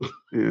close.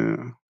 Yeah.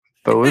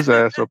 Throw his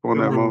ass up on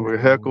that motherfucker,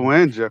 Heckle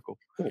and Jekyll.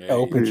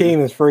 Oh,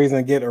 Pekina's freezing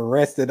and get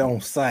arrested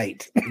on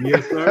sight.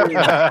 Yes, sir.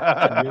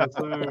 Yes,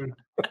 sir.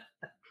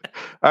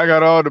 I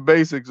got all the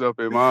basics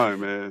up in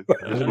mind, man.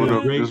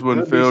 Just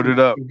wouldn't filled it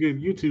up.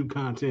 Good YouTube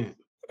content.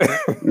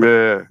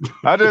 Yeah.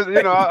 I just,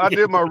 I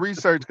did my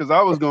research because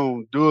I was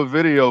going to do a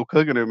video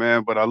cooking it,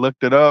 man, but I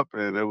looked it up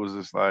and it was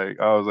just like,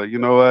 I was like, you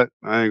know what?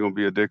 I ain't going to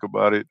be a dick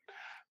about it.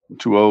 I'm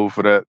too old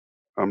for that.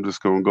 I'm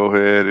just going to go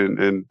ahead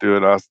and do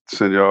it. I'll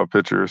send y'all a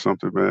picture or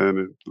something, man,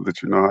 and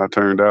let you know how it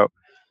turned out.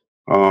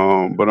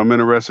 But I'm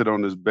interested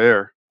on this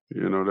bear,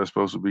 that's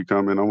supposed to be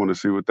coming. I want to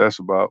see what that's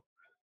about.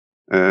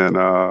 And,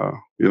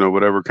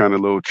 whatever kind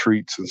of little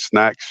treats and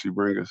snacks she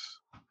bring us.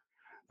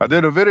 I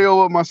did a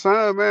video with my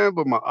son, man,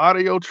 but my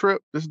audio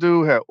trip, this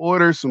dude had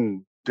ordered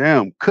some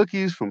damn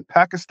cookies from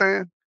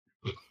Pakistan.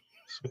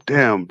 Some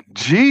damn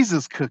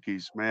Jesus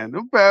cookies, man.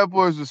 Them bad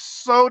boys were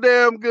so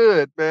damn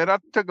good, man. I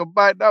took a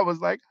bite and I was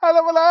like,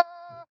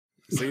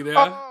 see that?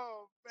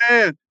 Oh,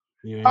 man.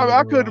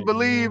 I couldn't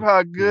believe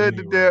how good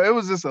it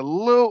was. Just a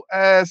little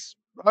ass,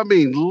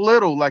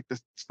 little, like the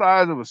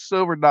size of a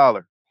silver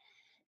dollar.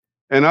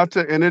 And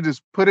and it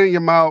just put in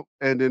your mouth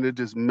and then it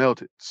just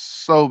melted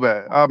so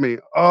bad.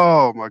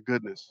 Oh my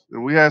goodness.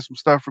 And we had some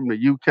stuff from the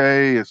UK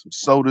and some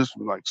sodas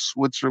from like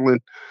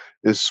Switzerland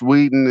and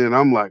Sweden. And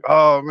I'm like,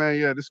 oh man,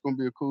 yeah, this is gonna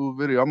be a cool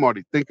video. I'm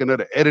already thinking of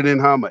the editing,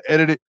 how I'm gonna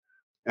edit it.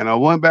 And I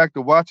went back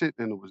to watch it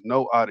and there was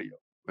no audio.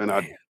 And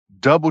I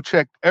double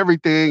checked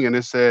everything and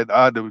it said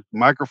the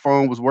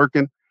microphone was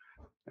working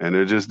and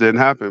it just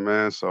didn't happen,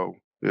 man. So,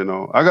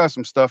 I got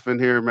some stuff in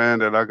here, man,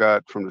 that I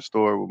got from the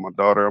store with my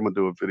daughter. I'm gonna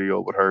do a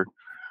video with her.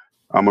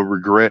 I'm gonna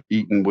regret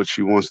eating what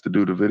she wants to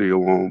do the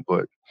video on,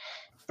 but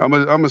I'm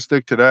gonna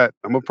stick to that.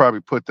 I'm gonna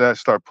probably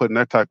start putting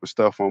that type of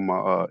stuff on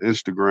my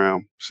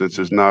Instagram since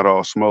it's not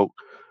all smoke,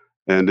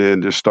 and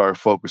then just start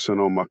focusing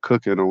on my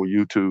cooking on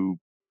YouTube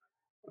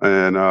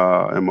and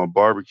my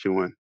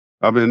barbecuing.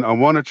 I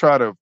want to try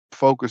to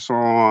focus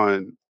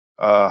on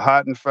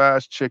hot and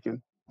fast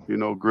chicken,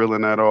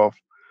 grilling that off,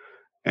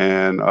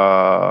 and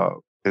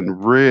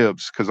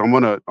ribs because I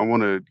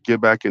wanna get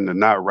back into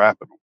not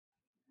wrapping them.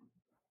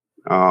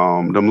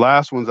 Them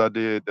last ones I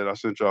did that I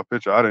sent y'all a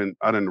picture, I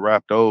didn't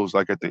wrap those.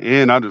 Like at the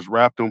end, I just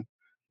wrapped them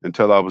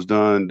until I was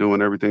done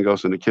doing everything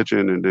else in the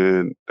kitchen, and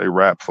then they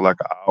wrapped for like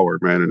an hour,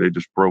 man, and they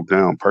just broke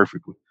down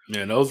perfectly.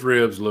 Yeah, those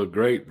ribs look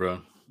great,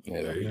 bro.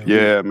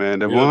 Yeah, man.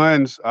 The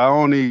ones I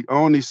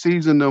only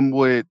seasoned them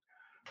with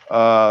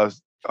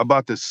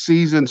about the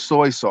seasoned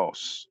soy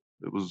sauce.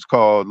 It was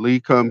called Lee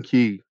Kum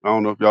Kee. I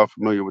don't know if y'all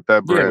familiar with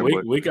that brand.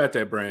 Yeah, we got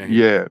that brand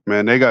here. Yeah,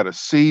 man, they got a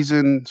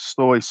seasoned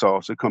soy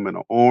sauce. It come in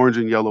an orange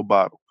and yellow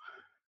bottle.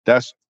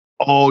 That's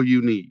all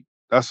you need.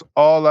 That's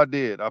all I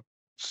did. I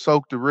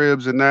soaked the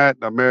ribs in that.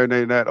 I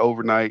marinated that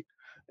overnight.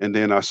 And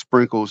then I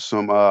sprinkled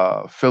some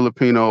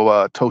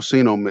Filipino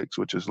tocino mix,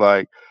 which is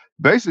like,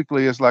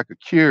 basically it's like a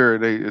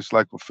cure. It's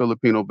like a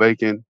Filipino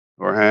bacon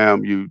or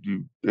ham.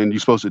 You're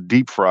supposed to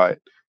deep fry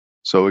it.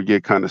 So it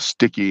get kind of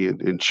sticky and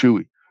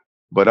chewy.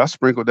 But I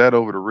sprinkled that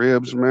over the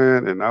ribs,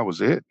 man, and that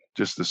was it.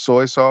 Just the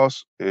soy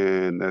sauce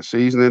and that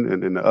seasoning.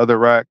 And in the other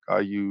rack, I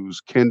use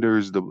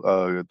Kinder's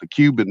the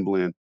Cuban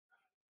blend.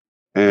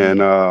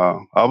 And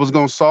I was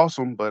gonna sauce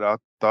them, but I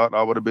thought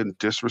I would have been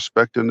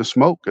disrespecting the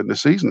smoke and the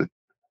seasoning.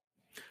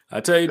 I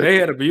tell you, they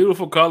had a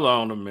beautiful color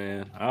on them,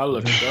 man. I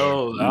looked at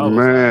those. I was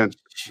like,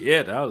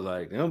 shit. I was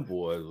like, them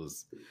boys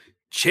was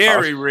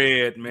cherry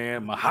red,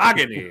 man,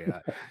 mahogany.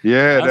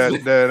 Yeah,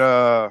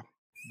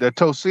 that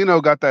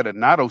tocino got that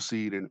annatto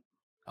seed in it.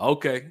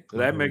 Okay,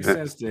 that makes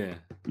sense then.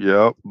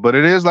 Yeah, but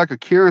it is like a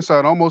curing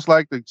salt, almost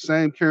like the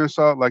same curing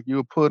salt like you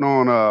would put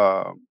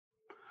on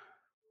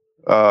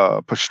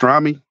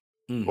pastrami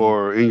Mm-hmm.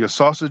 or in your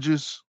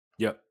sausages.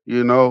 Yep.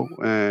 You know,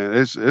 and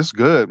it's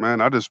good,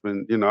 man. I just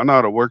been, I know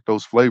how to work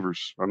those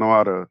flavors. I know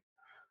how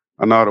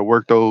to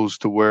work those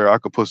to where I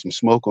could put some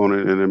smoke on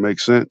it and it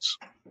makes sense.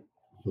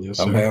 Yes,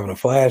 I'm sir. having a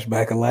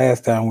flashback of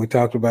last time we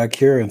talked about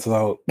curing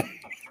salt.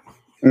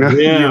 Yeah,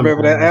 You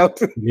remember that out?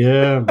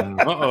 Yeah, man.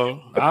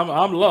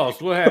 I'm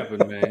lost. What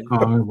happened, man?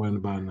 Oh, it wasn't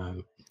about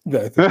nothing.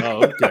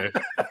 Oh, okay.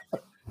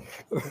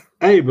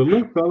 Hey, but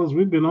look, fellas,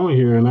 we've been on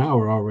here an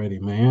hour already,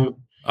 man.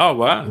 Oh,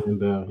 wow.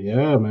 And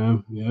yeah,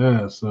 man.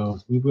 Yeah. So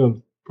we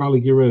will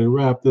probably get ready to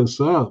wrap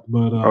this up.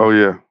 But Oh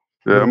yeah.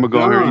 Yeah, I'm gonna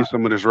go in here and eat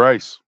some of this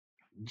rice.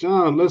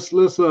 John, let's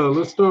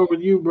start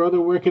with you,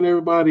 brother. Where can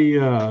everybody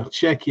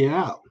check you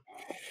out?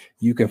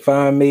 You can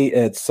find me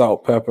at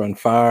Salt, Pepper, and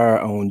Fire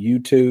on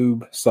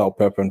YouTube, Salt,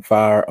 Pepper, and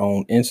Fire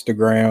on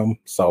Instagram,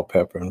 Salt,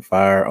 Pepper, and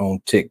Fire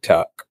on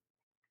TikTok.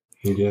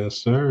 Yes,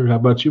 sir. How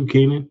about you,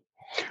 Keenan?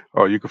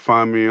 Oh, you can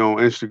find me on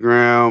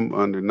Instagram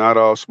under Not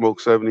All Smoke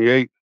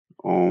 78,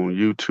 on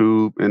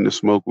YouTube In the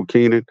Smoke with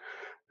Keenan,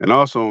 and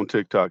also on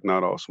TikTok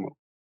Not All Smoke.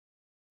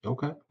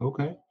 Okay.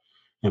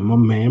 And my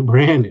man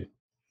Brandon.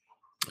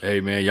 Hey,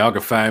 man, y'all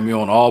can find me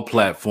on all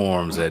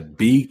platforms at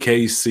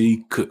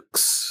BKC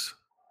Cooks.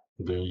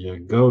 There you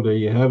go. There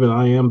you have it.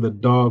 I am the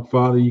Dog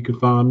Father. You can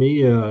find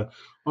me on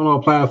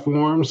all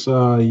platforms,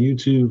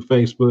 YouTube,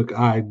 Facebook,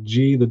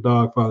 IG, the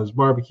Dog Father's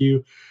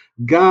Barbecue.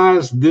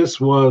 Guys, this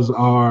was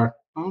our,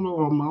 I don't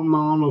know if I'm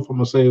going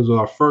to say it was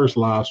our first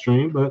live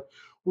stream, but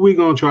we're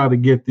going to try to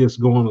get this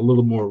going a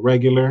little more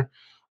regular.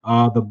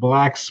 The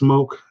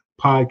Blacksmoke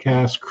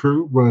podcast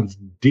crew runs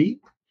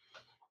deep.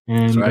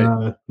 And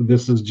right.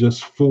 This is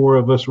just 4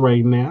 of us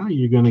right now.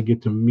 You're going to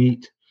get to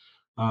meet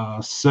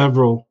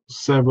several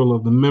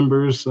of the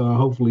members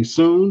hopefully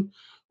soon.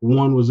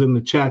 One was in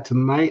the chat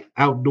tonight,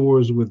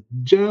 Outdoors with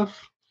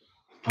Jeff,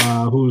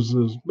 who's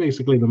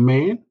basically the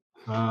man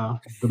of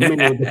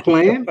the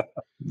clan.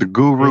 The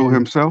guru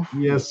himself.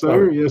 Yes,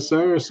 sir. Yes,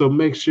 sir. So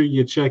make sure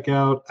you check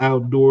out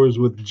Outdoors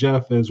with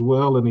Jeff as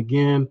well. And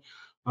again,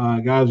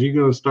 guys, you're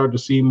going to start to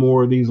see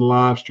more of these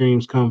live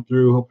streams come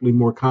through. Hopefully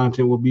more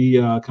content will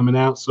be coming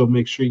out. So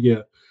make sure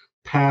you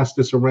pass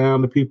this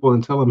around to people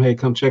and tell them, hey,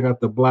 come check out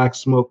the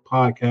Blacksmoke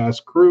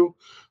podcast crew,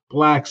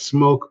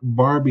 Blacksmoke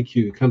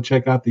Barbecue. Come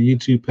check out the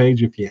YouTube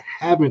page. If you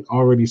haven't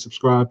already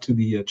subscribed to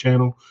the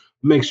channel,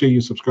 make sure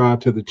you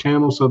subscribe to the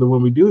channel so that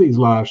when we do these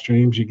live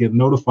streams, you get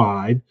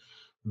notified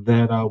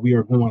that we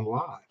are going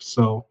live.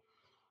 So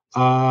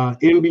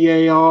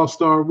NBA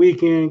All-Star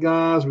Weekend,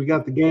 guys. We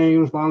got the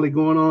games finally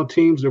going on.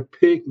 Teams are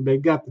picked. They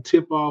got the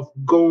tip-off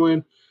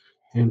going.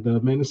 And,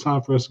 man, it's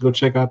time for us to go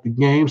check out the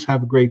games.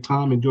 Have a great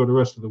time. Enjoy the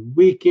rest of the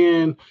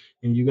weekend.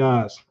 And you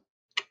guys,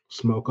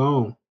 smoke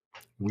on.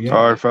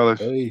 All right, fellas.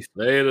 Hey,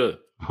 later.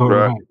 All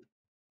right.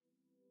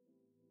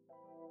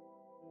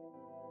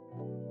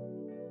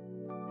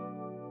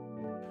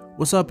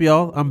 What's up,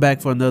 y'all? I'm back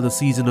for another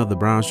season of the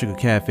Brown Sugar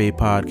Cafe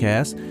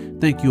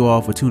podcast. Thank you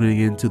all for tuning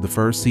in to the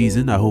first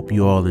season. I hope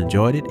you all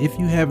enjoyed it. If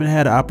you haven't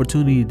had an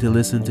opportunity to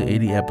listen to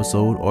any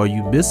episode or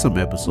you missed some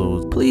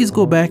episodes, please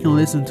go back and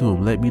listen to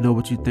them. Let me know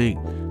what you think.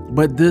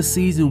 But this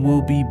season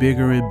will be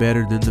bigger and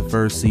better than the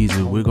first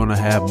season. We're going to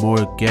have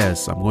more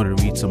guests. I'm going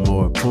to read some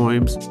more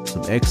poems,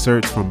 some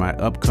excerpts from my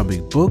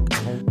upcoming book.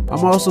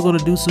 I'm also going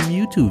to do some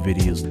YouTube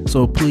videos.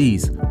 So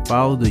please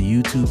follow the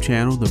YouTube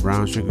channel, The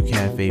Brown Sugar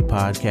Cafe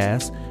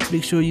Podcast.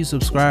 Make sure you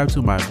subscribe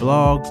to my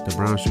blog,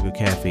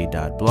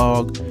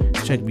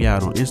 thebrownsugarcafe.blog. Check me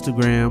out on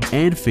Instagram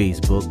and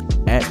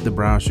Facebook at The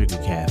Brown Sugar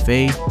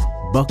Cafe.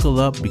 Buckle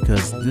up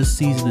because this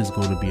season is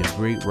going to be a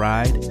great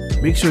ride.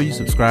 Make sure you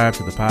subscribe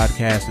to the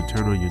podcast and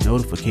turn on your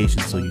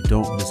notifications so you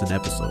don't miss an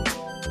episode.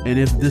 And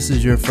if this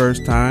is your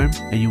first time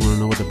and you want to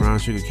know what the Brown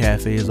Sugar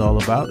Cafe is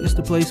all about, it's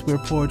the place where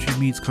poetry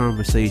meets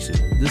conversation.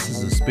 This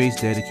is a space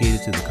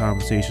dedicated to the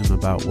conversation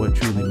about what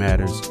truly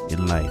matters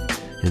in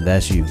life, and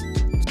that's you.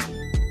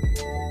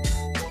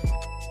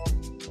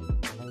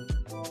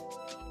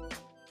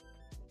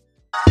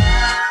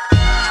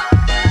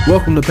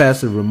 Welcome to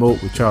Pass the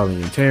Remote with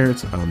Charlie and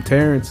Terrence. I'm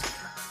Terrence.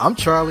 I'm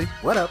Charlie.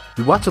 What up?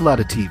 We watch a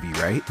lot of TV,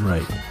 right?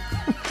 Right.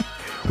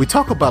 We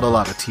talk about a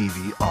lot of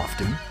TV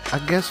often. I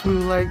guess we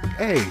were like,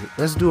 hey,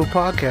 let's do a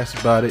podcast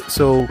about it.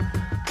 So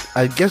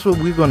I guess what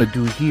we're going to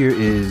do here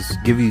is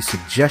give you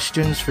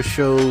suggestions for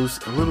shows,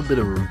 a little bit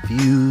of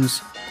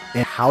reviews,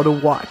 and how to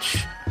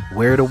watch,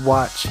 where to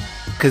watch,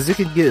 because it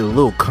can get a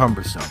little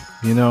cumbersome,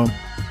 you know?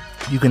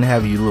 You can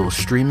have your little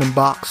streaming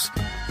box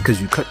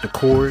because you cut the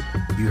cord.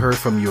 You heard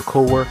from your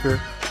coworker,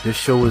 this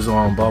show is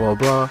on blah, blah,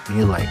 blah. And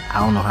you're like, I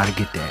don't know how to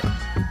get that.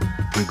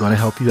 We're going to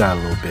help you out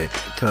a little bit.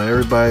 Tell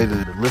everybody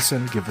to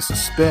listen, give us a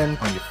spin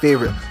on your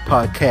favorite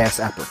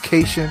podcast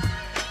application.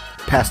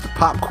 Pass the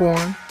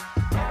popcorn.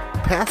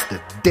 Pass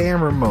the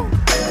damn remote.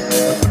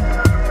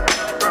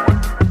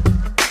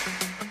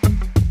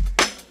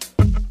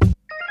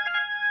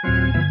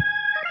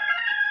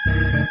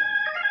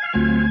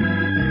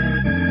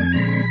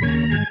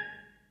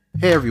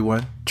 Hey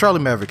everyone, Charlie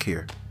Maverick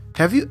here.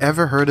 Have you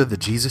ever heard of the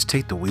Jesus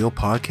Take the Wheel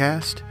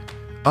podcast?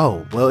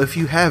 Oh, well, if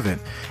you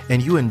haven't,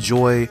 and you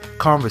enjoy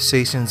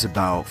conversations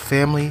about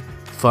family,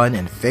 fun,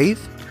 and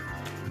faith,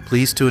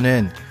 please tune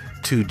in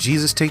to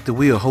Jesus Take the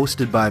Wheel,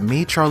 hosted by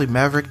me, Charlie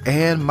Maverick,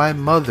 and my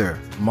mother,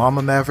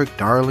 Mama Maverick,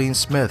 Darlene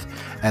Smith,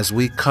 as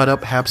we cut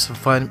up, have some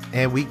fun,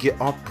 and we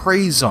get our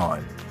praise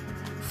on.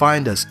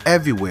 Find us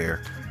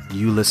everywhere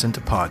you listen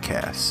to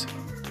podcasts.